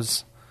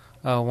oppose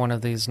one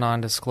of these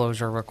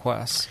non-disclosure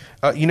requests?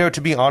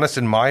 To be honest,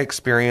 in my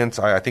experience,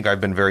 I think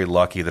I've been very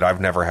lucky that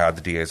I've never had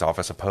the DA's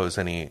office oppose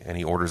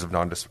any orders of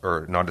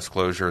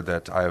non-disclosure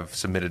that I've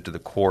submitted to the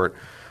court.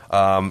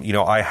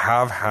 I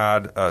have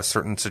had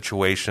certain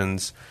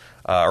situations,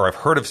 or I've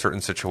heard of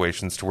certain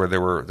situations to where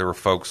there were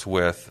folks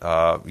with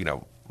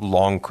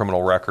long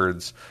criminal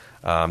records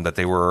that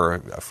they were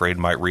afraid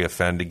might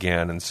reoffend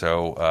again, and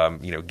so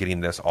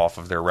getting this off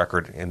of their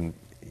record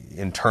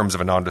in terms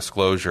of a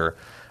non-disclosure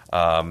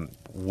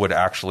would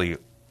actually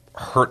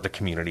hurt the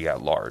community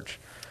at large.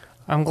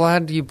 I'm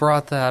glad you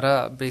brought that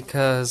up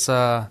because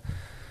I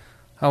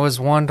was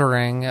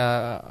wondering,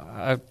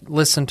 I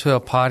listened to a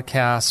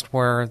podcast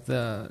where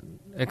the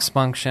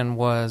expunction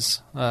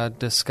was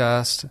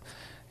discussed,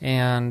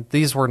 and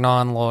these were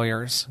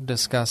non-lawyers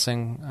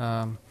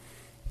discussing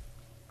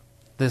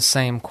this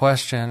same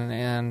question,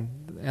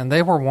 and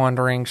they were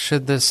wondering,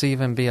 should this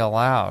even be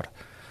allowed?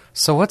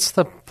 So what's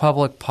the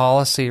public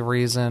policy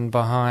reason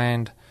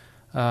behind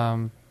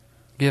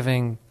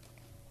giving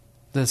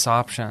this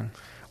option?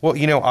 Well,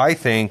 I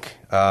think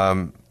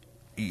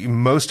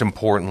most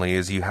importantly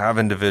is you have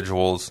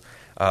individuals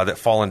that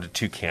fall into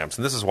two camps.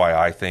 And this is why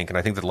I think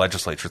the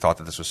legislature thought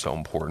that this was so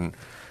important.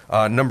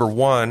 Number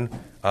one,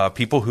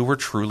 people who were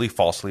truly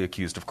falsely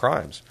accused of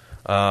crimes.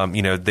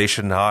 They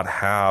should not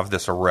have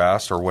this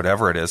arrest or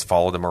whatever it is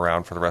follow them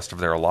around for the rest of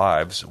their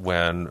lives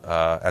when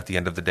at the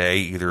end of the day,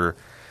 either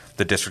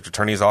the district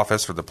attorney's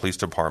office or the police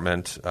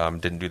department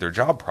didn't do their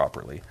job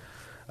properly.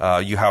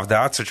 You have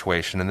that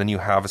situation, and then you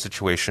have a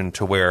situation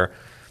to where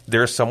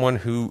there's someone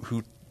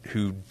who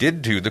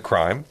did do the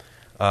crime,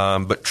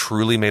 but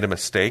truly made a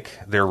mistake.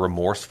 They're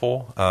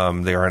remorseful.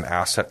 They are an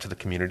asset to the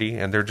community,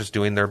 and they're just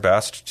doing their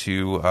best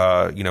to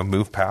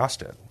move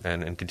past it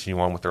and continue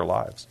on with their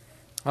lives.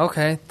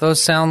 Okay,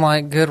 those sound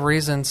like good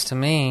reasons to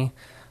me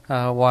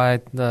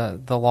why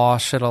the law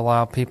should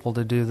allow people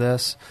to do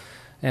this.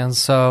 And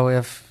so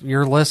if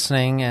you're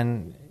listening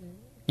and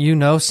you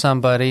know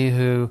somebody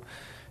who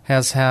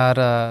has had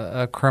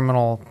a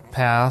criminal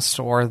past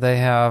or they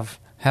have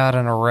had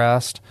an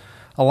arrest,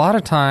 a lot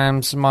of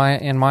times in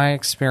my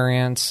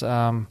experience,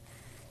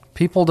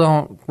 people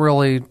don't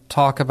really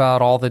talk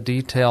about all the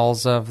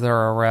details of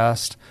their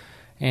arrest.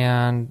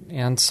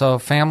 And so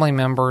family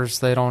members,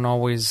 they don't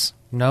always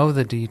know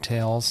the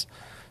details.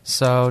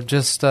 So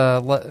just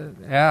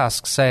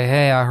ask, say,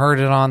 hey, I heard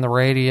it on the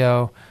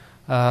radio.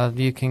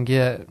 You can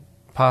get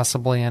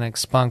possibly an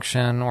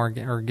expunction or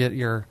get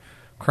your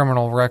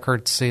criminal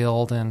record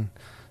sealed, and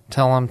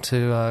tell them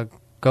to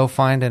go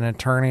find an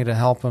attorney to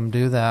help them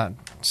do that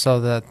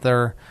so that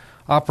their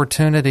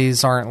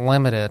opportunities aren't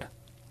limited.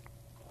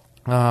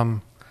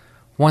 One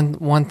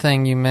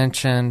thing you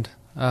mentioned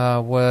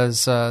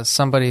was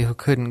somebody who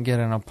couldn't get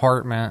an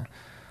apartment.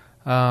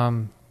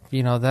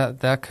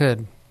 That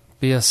could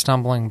be a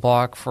stumbling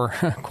block for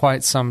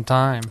quite some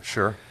time.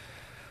 Sure.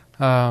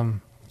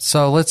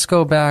 So let's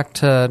go back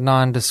to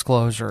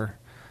non-disclosure.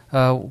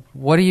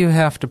 What do you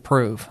have to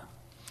prove?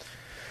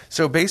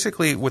 So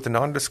basically, with the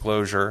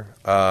non-disclosure,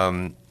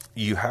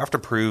 you have to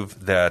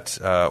prove that,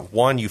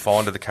 one, you fall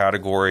into the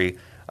category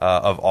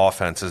of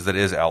offenses that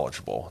is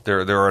eligible.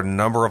 There are a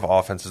number of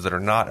offenses that are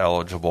not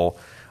eligible.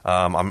 We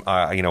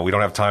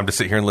don't have time to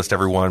sit here and list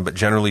every one, but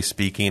generally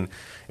speaking,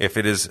 if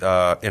it is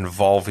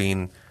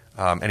involving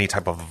any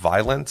type of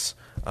violence,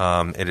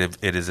 if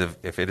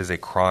it is a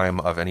crime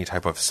of any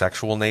type of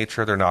sexual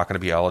nature, they're not going to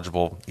be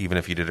eligible, even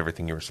if you did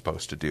everything you were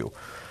supposed to do.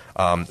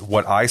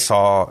 What I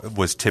saw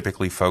was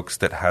typically folks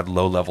that had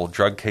low-level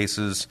drug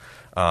cases,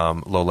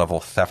 low-level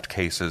theft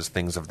cases,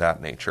 things of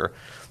that nature.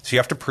 So you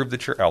have to prove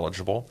that you're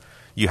eligible.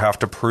 You have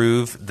to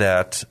prove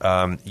that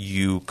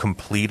you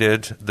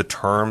completed the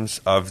terms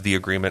of the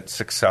agreement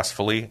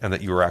successfully and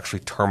that you were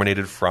actually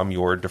terminated from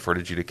your deferred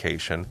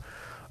adjudication,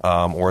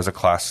 or as a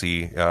Class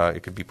C,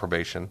 it could be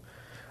probation.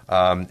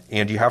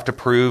 And you have to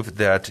prove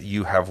that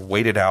you have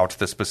waited out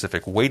the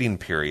specific waiting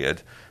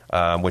period,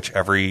 which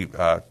every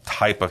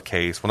type of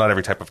case, well, not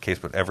every type of case,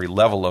 but every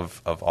level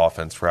of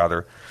offense,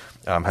 rather,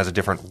 has a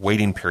different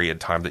waiting period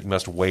time that you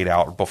must wait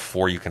out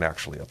before you can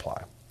actually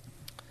apply.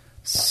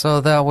 So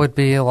that would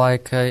be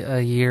like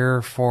a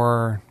year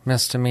for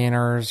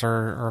misdemeanors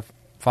or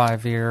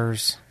 5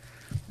 years?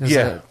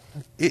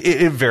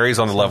 It varies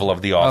on the level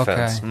of the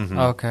offense. Okay, Mm-hmm.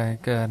 Okay,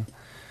 good.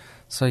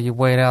 So you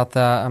wait out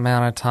that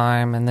amount of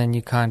time, and then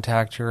you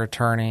contact your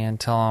attorney and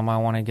tell them, I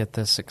want to get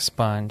this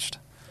expunged.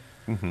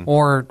 Mm-hmm.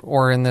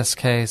 Or in this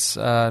case,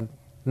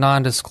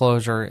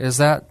 non-disclosure. Is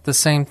that the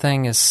same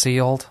thing as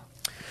sealed?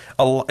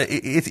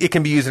 It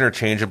can be used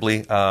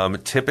interchangeably.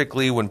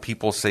 Typically, when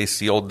people say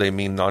sealed, they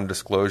mean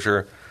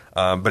non-disclosure.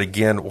 But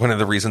again, one of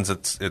the reasons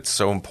it's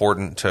so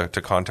important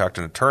to contact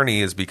an attorney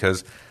is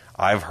because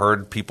I've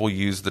heard people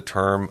use the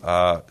term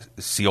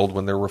sealed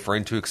when they're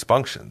referring to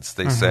expunctions.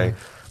 They say,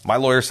 my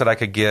lawyer said I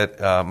could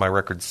get my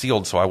record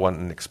sealed, so I want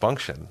an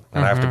expunction.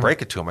 And I have to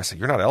break it to him. I say,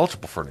 you're not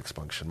eligible for an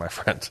expunction, my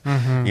friend.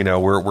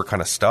 We're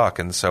kind of stuck.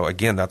 And so,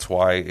 again, that's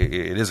why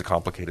it is a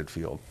complicated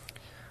field.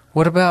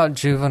 What about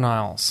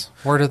juveniles?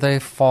 Where do they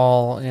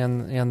fall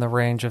in the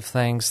range of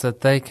things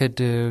that they could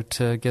do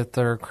to get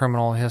their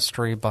criminal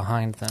history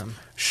behind them?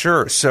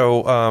 Sure.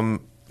 So,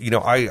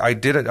 I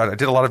did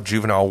a lot of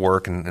juvenile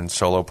work and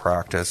solo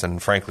practice,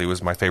 and frankly, it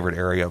was my favorite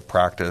area of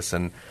practice.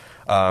 And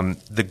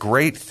The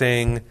great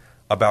thing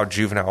about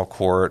juvenile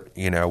court,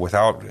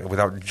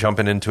 without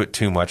jumping into it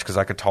too much, because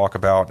I could talk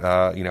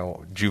about,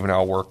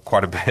 juvenile work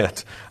quite a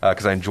bit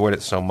because I enjoyed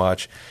it so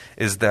much,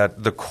 is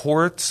that the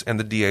courts and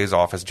the DA's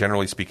office,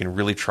 generally speaking,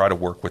 really try to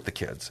work with the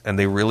kids. And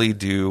they really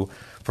do,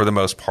 for the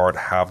most part,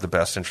 have the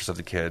best interest of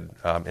the kid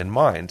in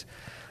mind.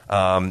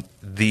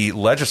 The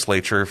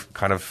legislature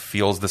kind of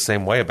feels the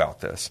same way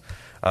about this.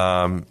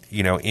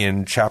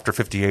 In Chapter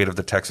 58 of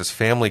the Texas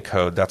Family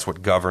Code, that's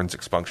what governs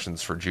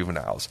expunctions for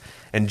juveniles.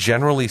 And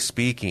generally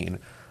speaking,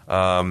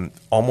 in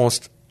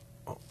almost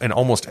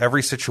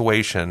every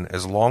situation,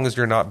 as long as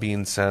you're not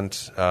being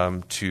sent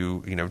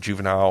to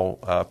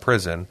juvenile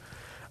prison,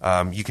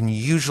 you can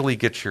usually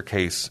get your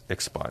case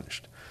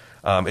expunged.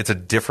 It's a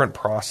different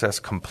process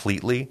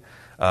completely.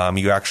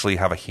 You actually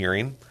have a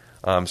hearing.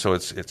 So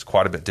it's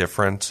quite a bit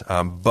different,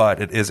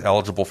 but it is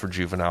eligible for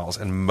juveniles,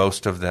 and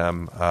most of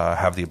them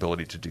have the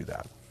ability to do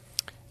that.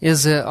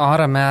 Is it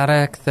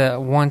automatic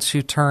that once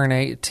you turn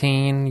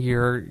 18,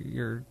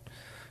 your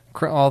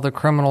all the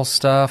criminal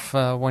stuff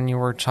when you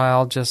were a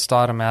child just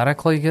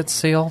automatically gets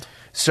sealed?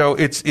 So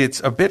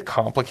it's a bit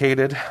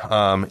complicated,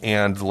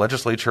 and the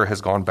legislature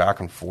has gone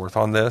back and forth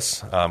on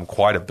this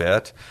quite a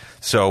bit.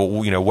 So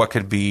what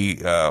could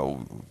be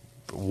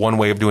one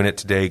way of doing it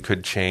today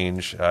could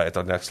change at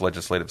the next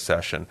legislative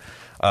session.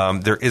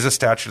 There is a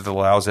statute that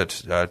allows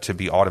it to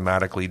be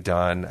automatically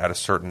done at a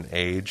certain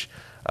age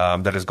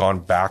that has gone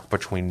back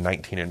between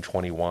 19 and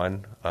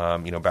 21,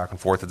 back and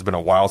forth. It's been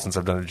a while since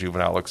I've done a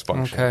juvenile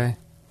expunction.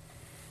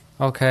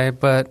 Okay,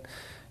 but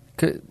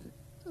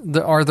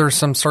are there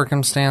some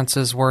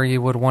circumstances where you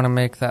would want to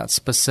make that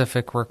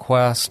specific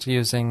request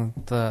using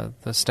the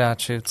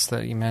statutes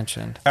that you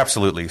mentioned?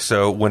 Absolutely.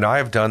 So when I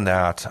have done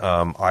that,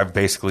 I've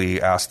basically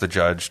asked the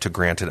judge to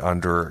grant it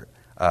under,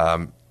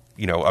 a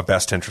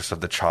best interest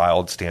of the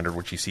child standard,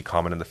 which you see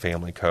common in the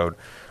Family Code,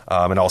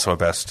 and also a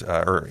best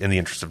or in the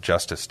interest of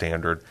justice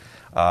standard.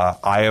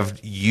 I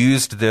have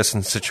used this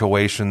in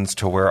situations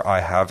to where I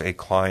have a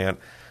client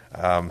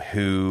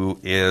who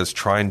is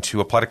trying to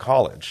apply to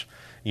college.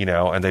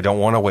 And they don't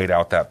want to wait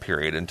out that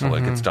period until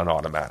it gets done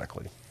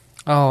automatically.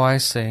 Oh, I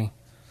see.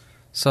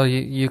 So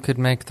you could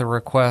make the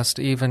request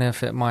even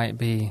if it might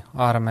be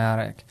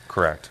automatic.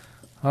 Correct.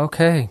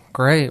 Okay,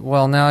 great.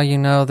 Well, now you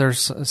know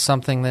there's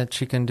something that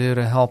you can do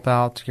to help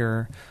out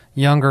your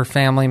younger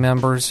family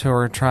members who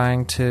are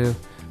trying to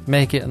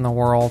make it in the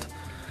world.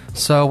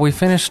 So we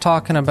finished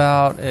talking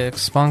about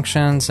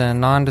expunctions and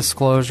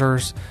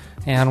non-disclosures,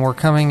 and we're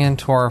coming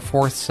into our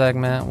fourth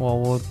segment.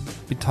 We'll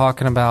be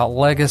talking about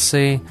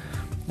legacy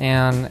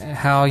and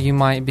how you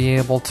might be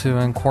able to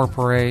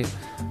incorporate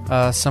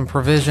some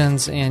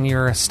provisions in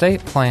your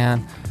estate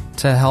plan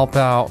to help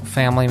out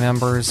family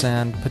members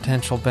and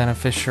potential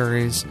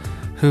beneficiaries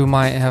who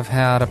might have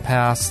had a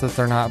past that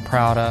they're not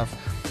proud of.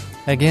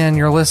 Again,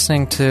 you're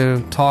listening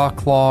to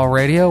Talk Law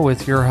Radio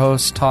with your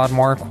host, Todd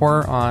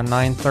Marquardt, on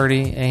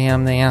 9:30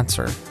 a.m. The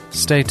Answer.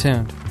 Stay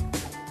tuned.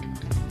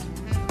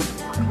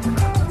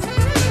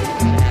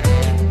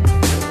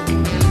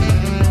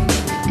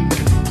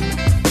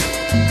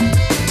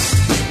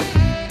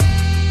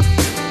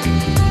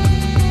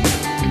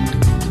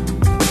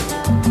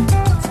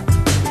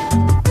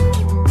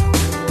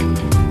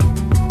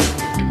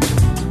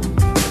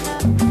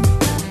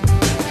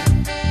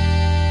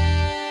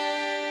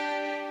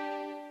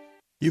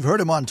 You've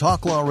heard him on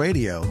Talk Law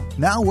Radio.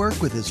 Now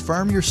work with his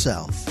firm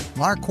yourself.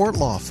 Marquardt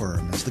Law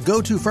Firm is the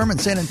go-to firm in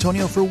San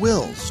Antonio for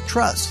wills,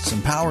 trusts,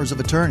 and powers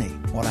of attorney.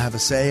 Want to have a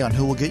say on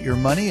who will get your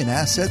money and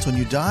assets when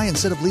you die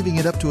instead of leaving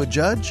it up to a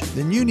judge?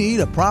 Then you need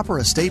a proper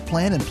estate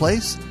plan in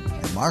place,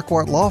 and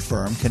Marquardt Law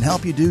Firm can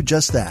help you do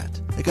just that.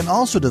 They can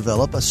also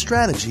develop a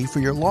strategy for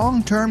your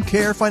long-term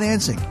care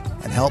financing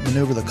and help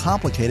maneuver the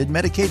complicated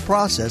Medicaid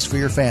process for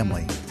your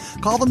family.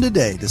 Call them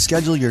today to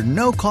schedule your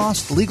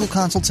no-cost legal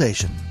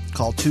consultation.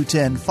 Call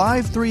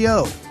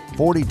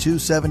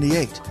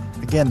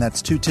 210-530-4278. Again,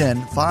 that's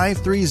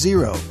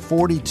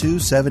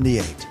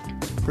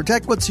 210-530-4278.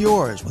 Protect what's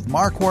yours with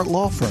Marquardt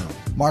Law Firm.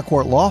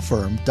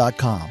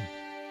 MarquardtLawFirm.com.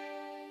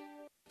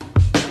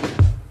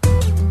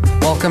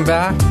 Welcome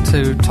back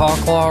to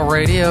Talk Law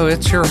Radio.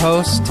 It's your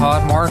host,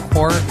 Todd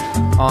Marquardt,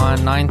 on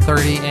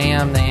 9:30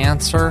 a.m. The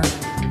Answer,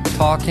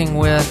 talking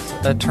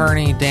with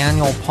attorney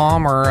Daniel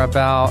Palmer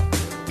about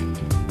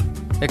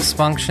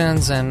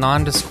expunctions and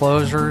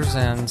non-disclosures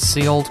and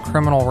sealed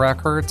criminal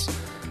records.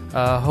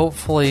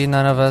 Hopefully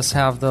none of us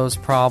have those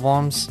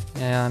problems,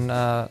 and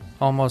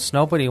almost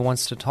nobody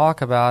wants to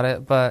talk about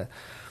it, but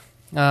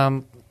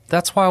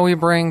that's why we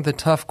bring the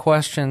tough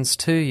questions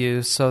to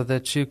you, so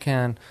that you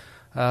can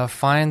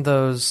find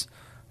those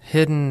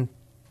hidden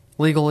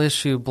legal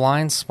issue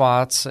blind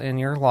spots in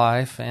your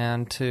life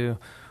and to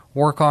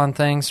work on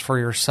things for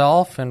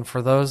yourself and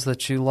for those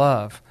that you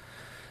love.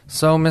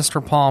 So,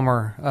 Mr.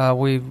 Palmer,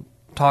 we've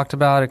talked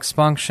about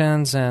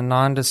expunctions and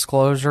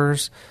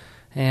non-disclosures,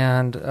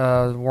 and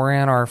we're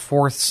in our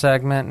fourth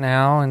segment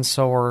now, and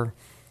so we're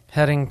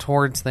heading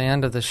towards the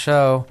end of the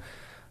show.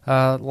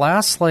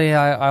 Lastly,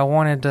 I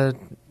wanted to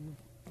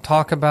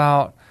talk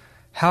about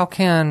how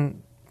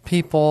can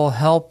people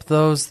help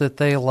those that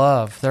they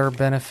love, their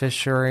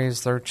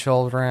beneficiaries, their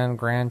children,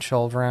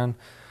 grandchildren?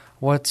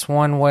 What's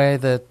one way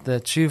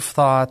that you've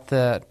thought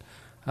that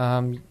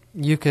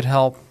you could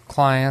help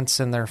clients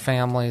and their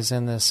families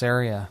in this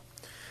area?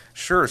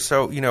 Sure.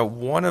 So,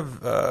 one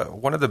of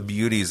the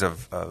beauties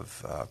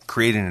of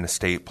creating an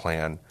estate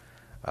plan,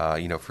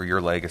 for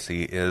your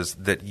legacy is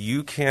that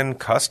you can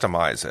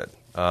customize it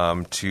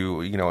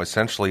to,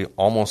 essentially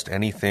almost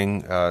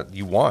anything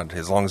you want,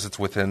 as long as it's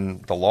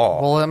within the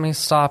law. Well, let me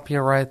stop you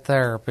right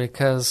there,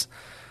 because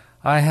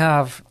I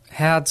have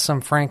had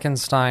some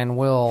Frankenstein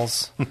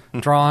wills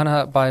drawn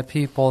up by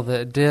people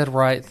that did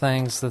write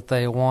things that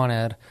they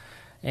wanted.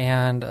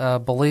 And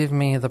believe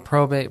me, the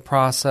probate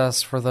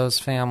process for those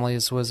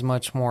families was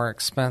much more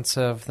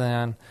expensive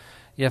than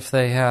if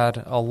they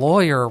had a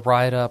lawyer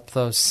write up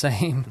those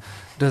same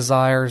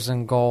desires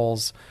and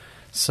goals.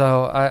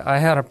 So I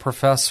had a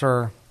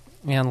professor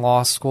in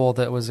law school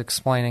that was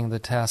explaining the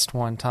test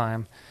one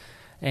time.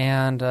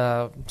 And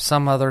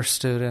some other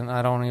student,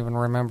 I don't even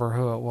remember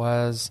who it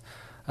was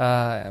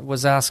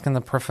asking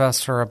the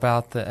professor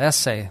about the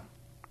essay.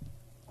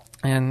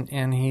 And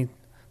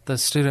the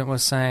student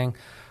was saying,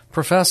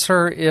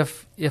 "Professor,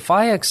 if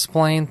I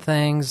explain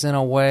things in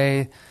a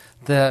way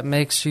that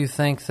makes you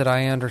think that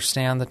I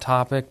understand the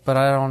topic, but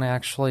I don't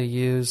actually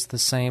use the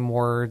same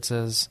words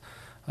as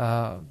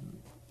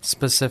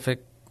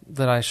specific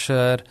that I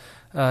should,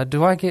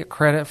 do I get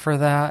credit for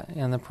that?"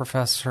 And the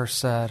professor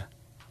said,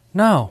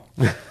 "No."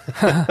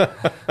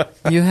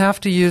 You have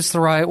to use the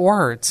right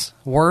words.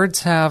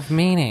 Words have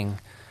meaning.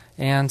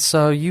 And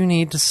so you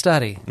need to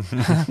study.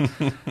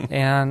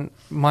 And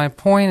my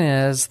point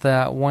is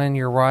that when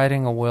you're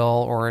writing a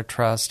will or a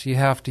trust, you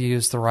have to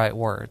use the right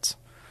words.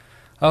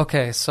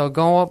 Okay, so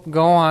go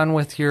on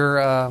with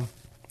your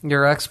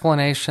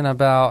explanation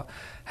about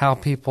how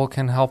people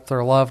can help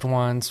their loved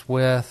ones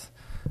with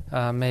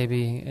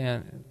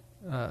maybe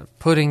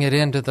putting it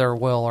into their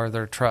will or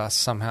their trust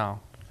somehow.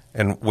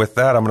 And with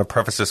that, I'm going to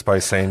preface this by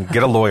saying,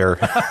 get a lawyer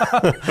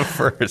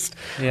first.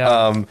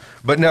 Yeah.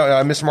 But no,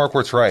 Mr.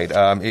 Marquardt's right.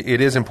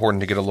 It is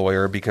important to get a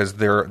lawyer because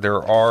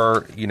there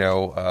are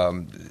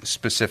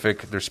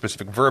specific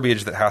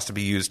verbiage that has to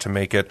be used to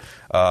make it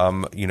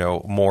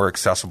more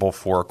accessible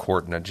for a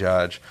court and a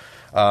judge.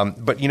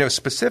 But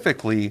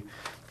specifically,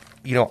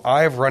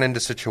 I've run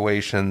into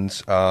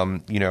situations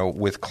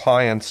with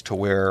clients to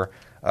where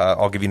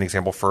I'll give you an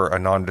example for a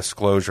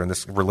non-disclosure, and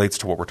this relates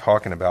to what we're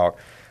talking about.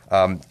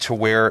 To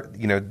where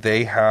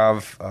they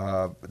have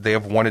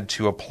wanted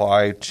to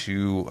apply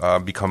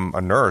to become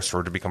a nurse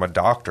or to become a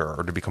doctor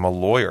or to become a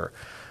lawyer,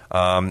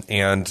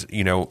 and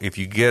if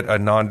you get a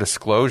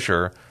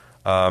non-disclosure,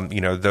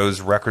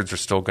 those records are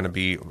still going to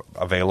be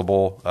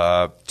available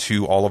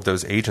to all of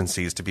those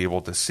agencies to be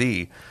able to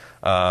see.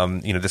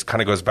 This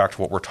kind of goes back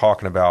to what we're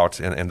talking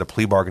about in the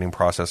plea bargaining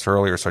process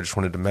earlier. So I just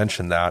wanted to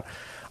mention that.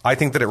 I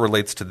think that it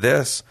relates to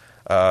this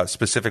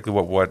specifically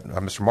what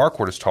Mr.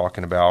 Marquardt is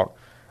talking about.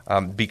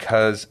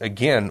 Because,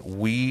 again,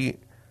 we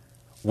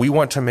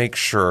want to make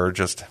sure,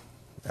 just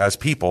as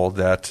people,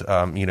 that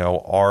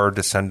our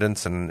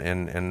descendants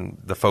and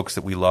the folks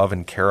that we love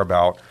and care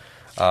about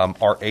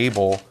are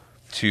able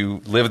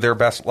to live their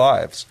best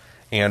lives.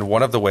 And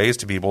one of the ways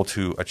to be able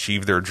to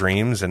achieve their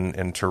dreams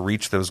and to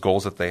reach those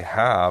goals that they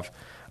have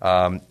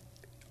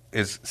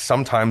is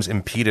sometimes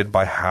impeded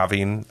by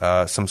having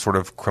some sort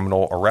of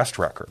criminal arrest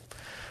record.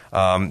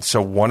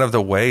 So one of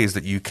the ways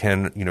that you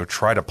can,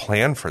 try to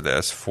plan for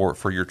this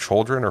for your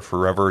children or for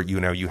whoever,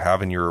 you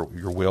have in your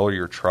will or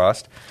your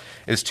trust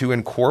is to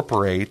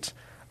incorporate,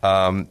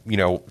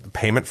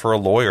 payment for a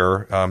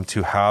lawyer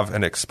to have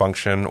an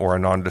expunction or a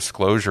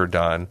non-disclosure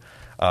done,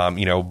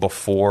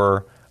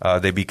 before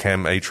they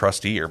become a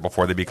trustee or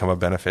before they become a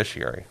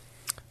beneficiary.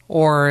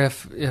 Or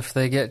if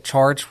they get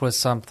charged with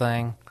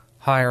something,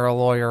 hire a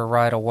lawyer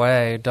right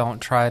away. Don't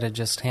try to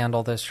just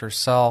handle this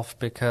yourself,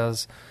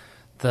 because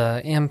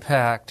the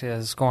impact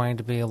is going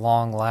to be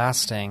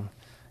long-lasting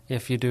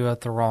if you do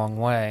it the wrong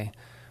way.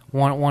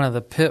 One of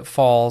the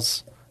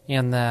pitfalls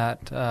in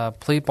that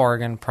plea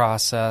bargain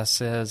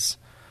process is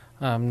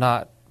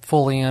not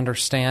fully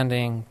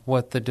understanding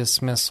what the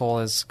dismissal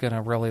is going to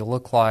really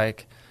look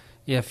like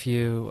if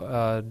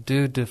you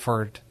do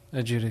deferred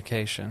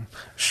adjudication.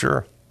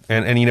 Sure.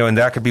 And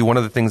that could be one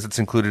of the things that's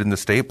included in the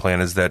estate plan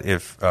is that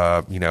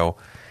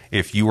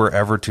if you were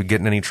ever to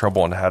get in any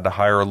trouble and had to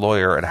hire a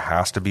lawyer, it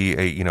has to be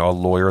a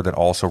lawyer that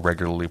also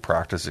regularly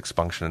practices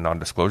expunction and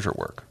non-disclosure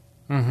work.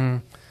 Mm-hmm.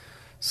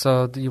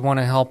 So you want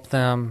to help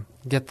them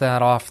get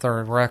that off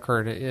their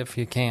record if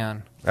you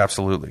can.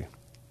 Absolutely.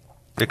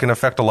 It can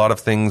affect a lot of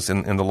things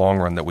in the long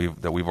run that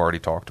we've already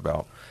talked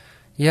about.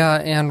 Yeah,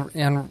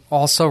 and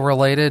also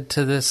related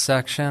to this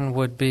section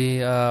would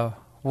be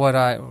what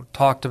I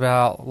talked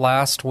about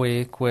last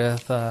week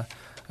with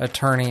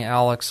attorney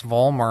Alex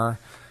Vollmer,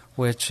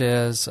 which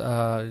is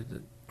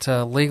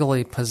to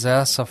legally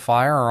possess a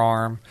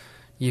firearm,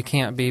 you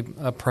can't be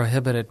a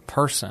prohibited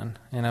person.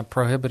 And a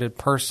prohibited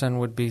person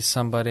would be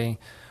somebody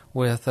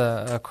with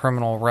a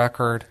criminal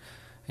record,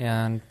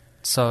 and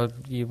so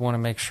you want to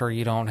make sure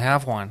you don't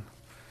have one.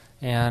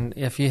 And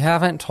if you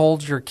haven't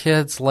told your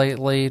kids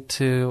lately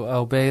to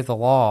obey the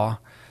law,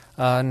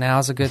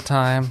 now's a good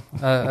time,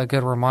 a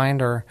good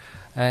reminder.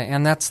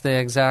 And that's the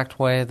exact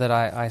way that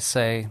I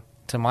say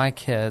to my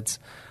kids.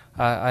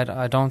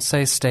 I don't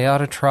say stay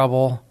out of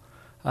trouble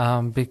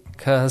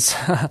because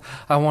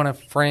I want to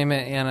frame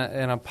it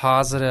in a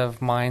positive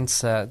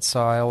mindset.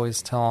 So I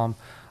always tell them,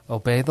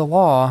 obey the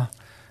law.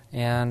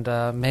 And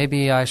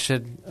maybe I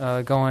should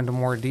go into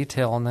more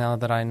detail now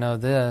that I know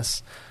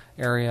this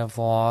area of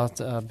law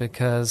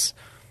because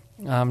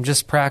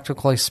just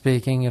practically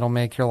speaking, it'll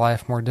make your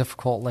life more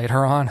difficult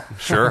later on.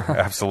 Sure,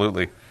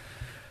 absolutely.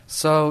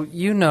 So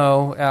you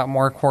know at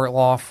Marquardt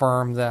Law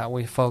Firm that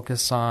we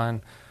focus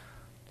on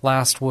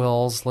last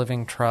wills,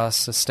 living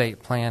trusts,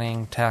 estate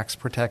planning,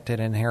 tax-protected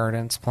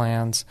inheritance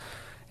plans.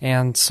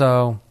 And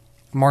so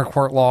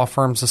Marquardt Law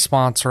Firm's a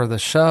sponsor of the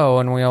show,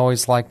 and we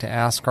always like to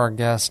ask our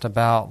guest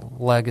about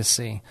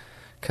legacy.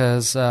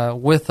 Because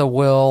with a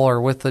will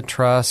or with the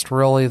trust,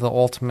 really the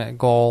ultimate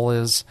goal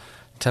is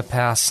to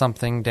pass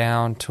something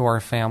down to our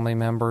family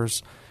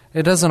members.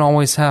 It doesn't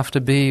always have to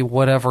be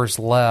whatever's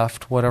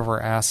left,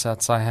 whatever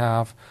assets I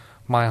have,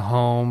 my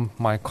home,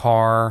 my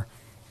car,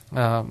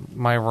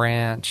 my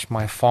ranch,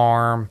 my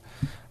farm,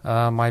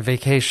 my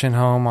vacation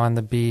home on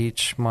the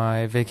beach,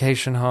 my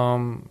vacation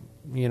home,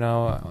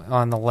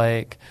 on the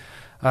lake.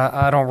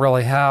 I don't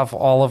really have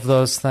all of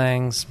those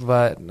things,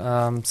 but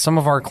some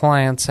of our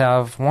clients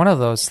have one of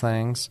those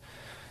things.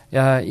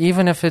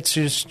 Even if it's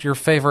just your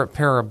favorite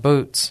pair of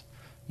boots,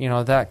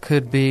 that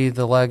could be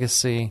the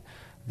legacy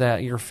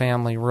that your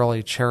family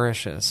really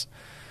cherishes.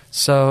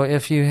 So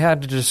if you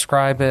had to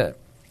describe it,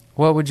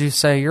 what would you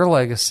say your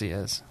legacy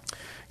is?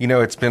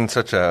 It's been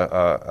such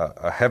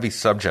a heavy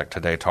subject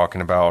today,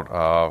 talking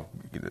about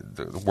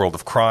the world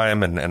of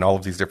crime and all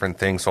of these different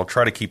things, so I'll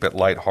try to keep it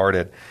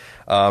lighthearted.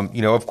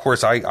 Of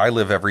course, I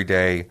live every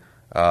day,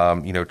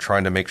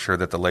 trying to make sure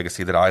that the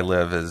legacy that I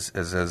live is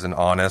as an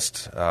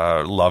honest,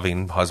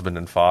 loving husband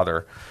and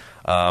father.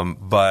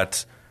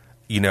 But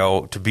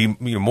to be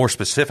more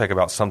specific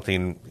about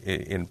something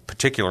in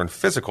particular and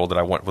physical that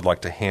I would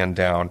like to hand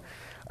down,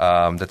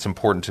 that's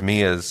important to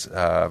me is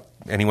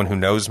anyone who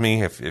knows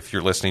me, if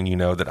you're listening, you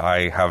know that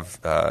I have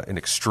an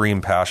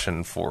extreme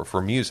passion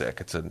for music.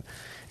 It's an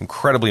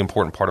incredibly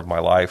important part of my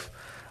life.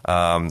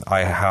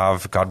 I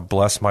have, God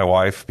bless my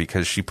wife,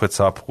 because she puts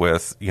up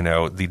with,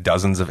 the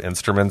dozens of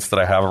instruments that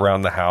I have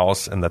around the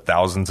house and the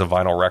thousands of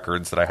vinyl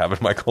records that I have in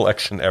my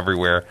collection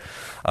everywhere.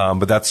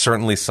 But that's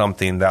certainly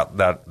something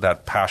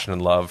that passion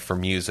and love for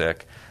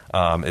music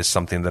is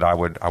something that I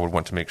would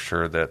want to make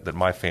sure that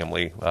my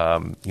family,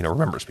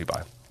 remembers me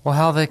by. Well,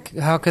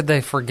 how could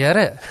they forget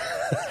it?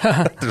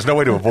 There's no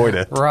way to avoid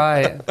it.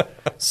 Right.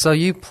 So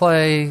you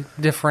play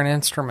different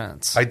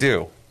instruments. I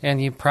do. And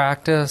you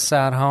practice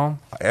at home?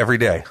 Every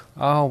day.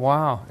 Oh,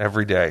 wow.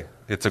 Every day.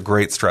 It's a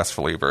great stress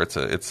reliever. It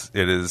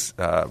is.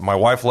 My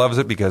wife loves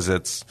it because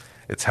it's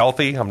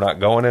healthy. I'm not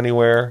going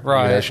anywhere.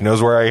 Right. She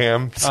knows where I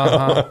am.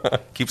 So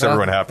keeps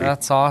everyone happy.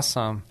 That's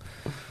awesome.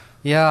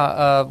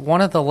 Yeah,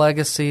 one of the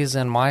legacies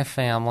in my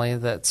family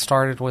that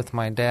started with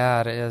my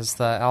dad is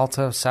the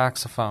alto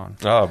saxophone.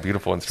 Oh,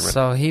 beautiful instrument.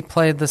 So he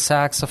played the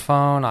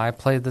saxophone. I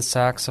played the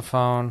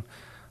saxophone.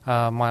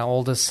 My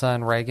oldest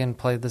son, Reagan,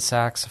 played the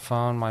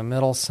saxophone. My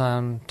middle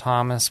son,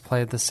 Thomas,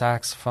 played the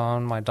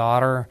saxophone. My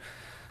daughter,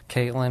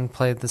 Caitlin,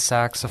 played the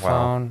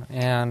saxophone. Wow.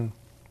 And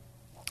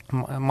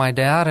my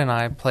dad and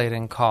I played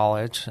in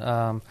college.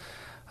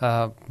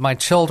 My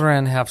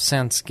children have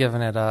since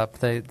given it up.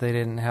 They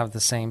didn't have the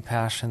same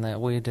passion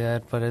that we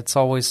did, but it's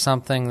always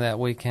something that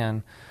we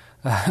can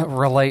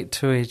relate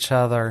to each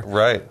other.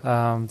 Right.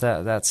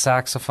 That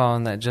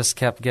saxophone that just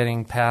kept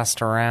getting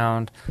passed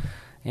around.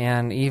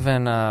 And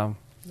even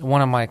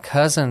one of my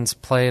cousins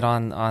played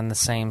on the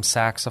same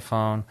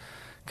saxophone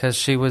because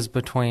she was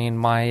between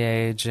my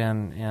age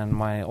and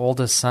my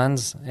oldest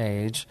son's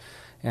age.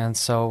 And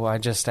so I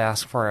just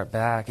asked for it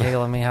back. Hey,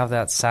 let me have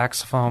that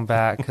saxophone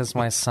back because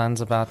my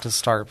son's about to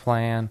start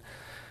playing.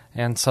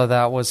 And so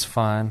that was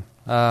fun.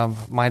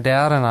 My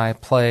dad and I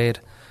played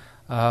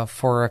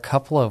for a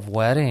couple of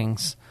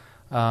weddings.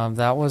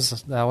 That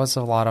was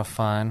a lot of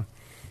fun.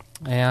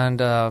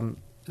 And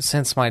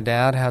since my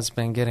dad has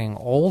been getting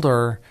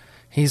older,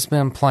 he's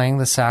been playing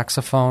the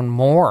saxophone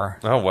more.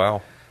 Oh,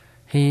 wow.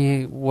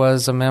 He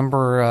was a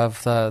member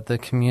of the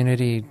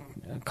community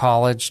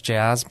college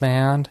jazz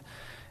band.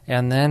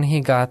 And then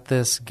he got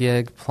this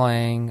gig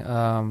playing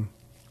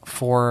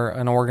for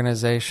an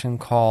organization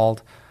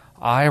called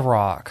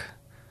iRock,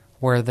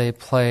 where they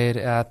played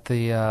at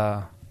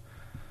the,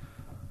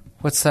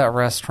 what's that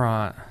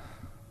restaurant?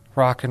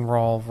 Rock and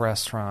roll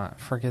restaurant.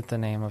 Forget the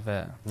name of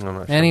it. I'm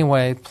not sure.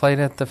 Anyway, played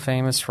at the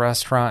famous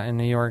restaurant in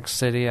New York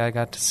City. I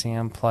got to see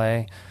him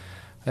play.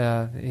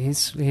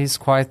 He's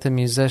quite the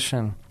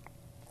musician.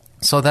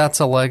 So that's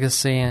a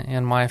legacy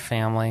in my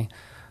family.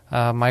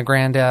 My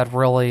granddad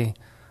really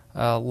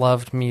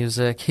loved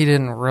music. He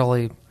didn't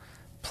really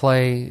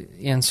play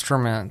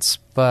instruments,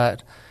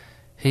 but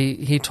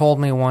he told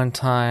me one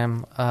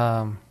time,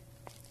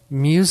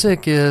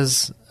 music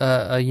is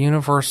a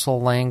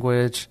universal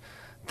language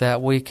that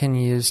we can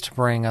use to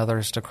bring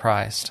others to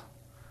Christ.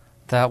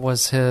 That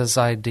was his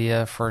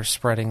idea for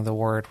spreading the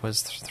word,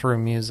 was through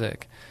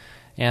music.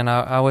 And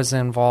I was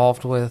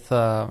involved with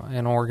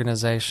an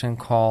organization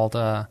called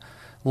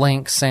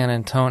Link San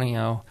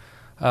Antonio,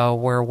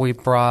 where we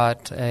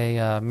brought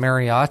a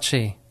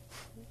mariachi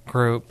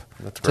group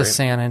to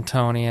San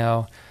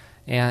Antonio,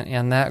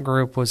 and that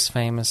group was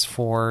famous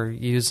for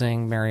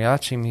using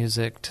mariachi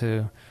music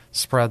to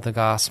spread the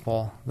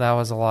gospel. That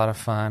was a lot of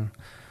fun.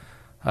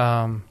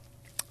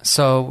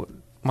 So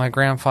my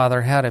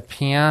grandfather had a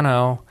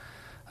piano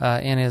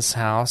in his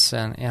house,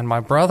 and my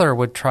brother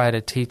would try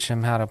to teach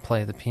him how to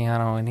play the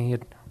piano, and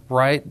he'd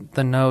write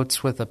the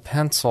notes with a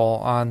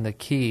pencil on the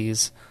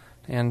keys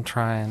and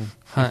try and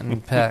hunt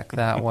and peck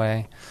that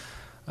way.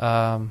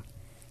 There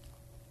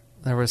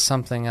was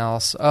something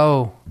else.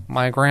 Oh,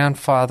 my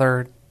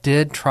grandfather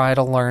did try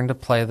to learn to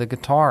play the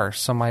guitar,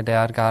 so my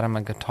dad got him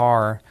a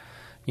guitar,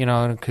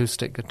 an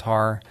acoustic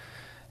guitar.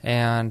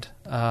 And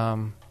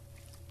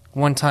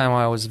one time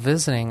I was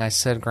visiting, I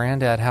said,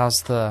 "Granddad,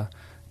 how's the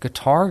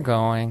guitar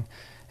going?"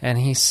 And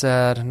he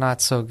said,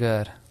 "Not so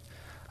good.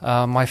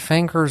 My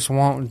fingers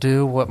won't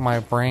do what my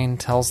brain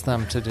tells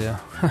them to do."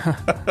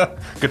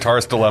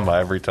 Guitarist dilemma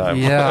every time.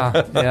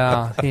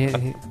 Yeah.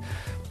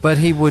 But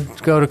he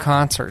would go to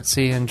concerts.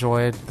 He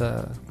enjoyed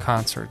the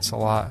concerts a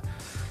lot.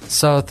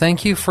 So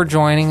thank you for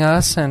joining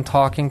us and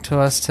talking to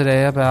us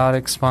today about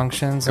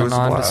expunctions and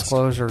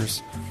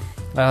non-disclosures.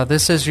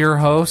 This is your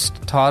host,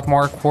 Todd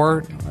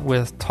Marquardt,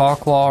 with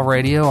Talk Law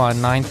Radio on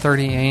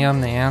 9:30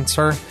 a.m. The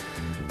Answer.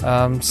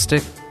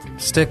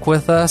 Stick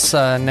with us.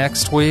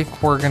 Next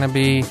week we're going to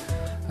be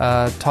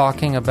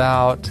talking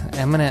about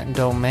eminent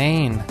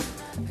domain,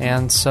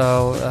 and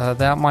so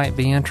that might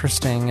be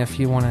interesting if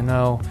you want to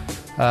know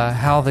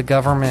how the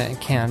government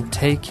can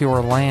take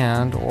your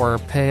land or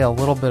pay a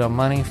little bit of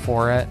money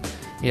for it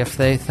if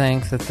they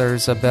think that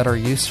there's a better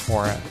use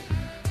for it.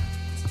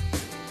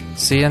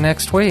 See you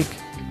next week.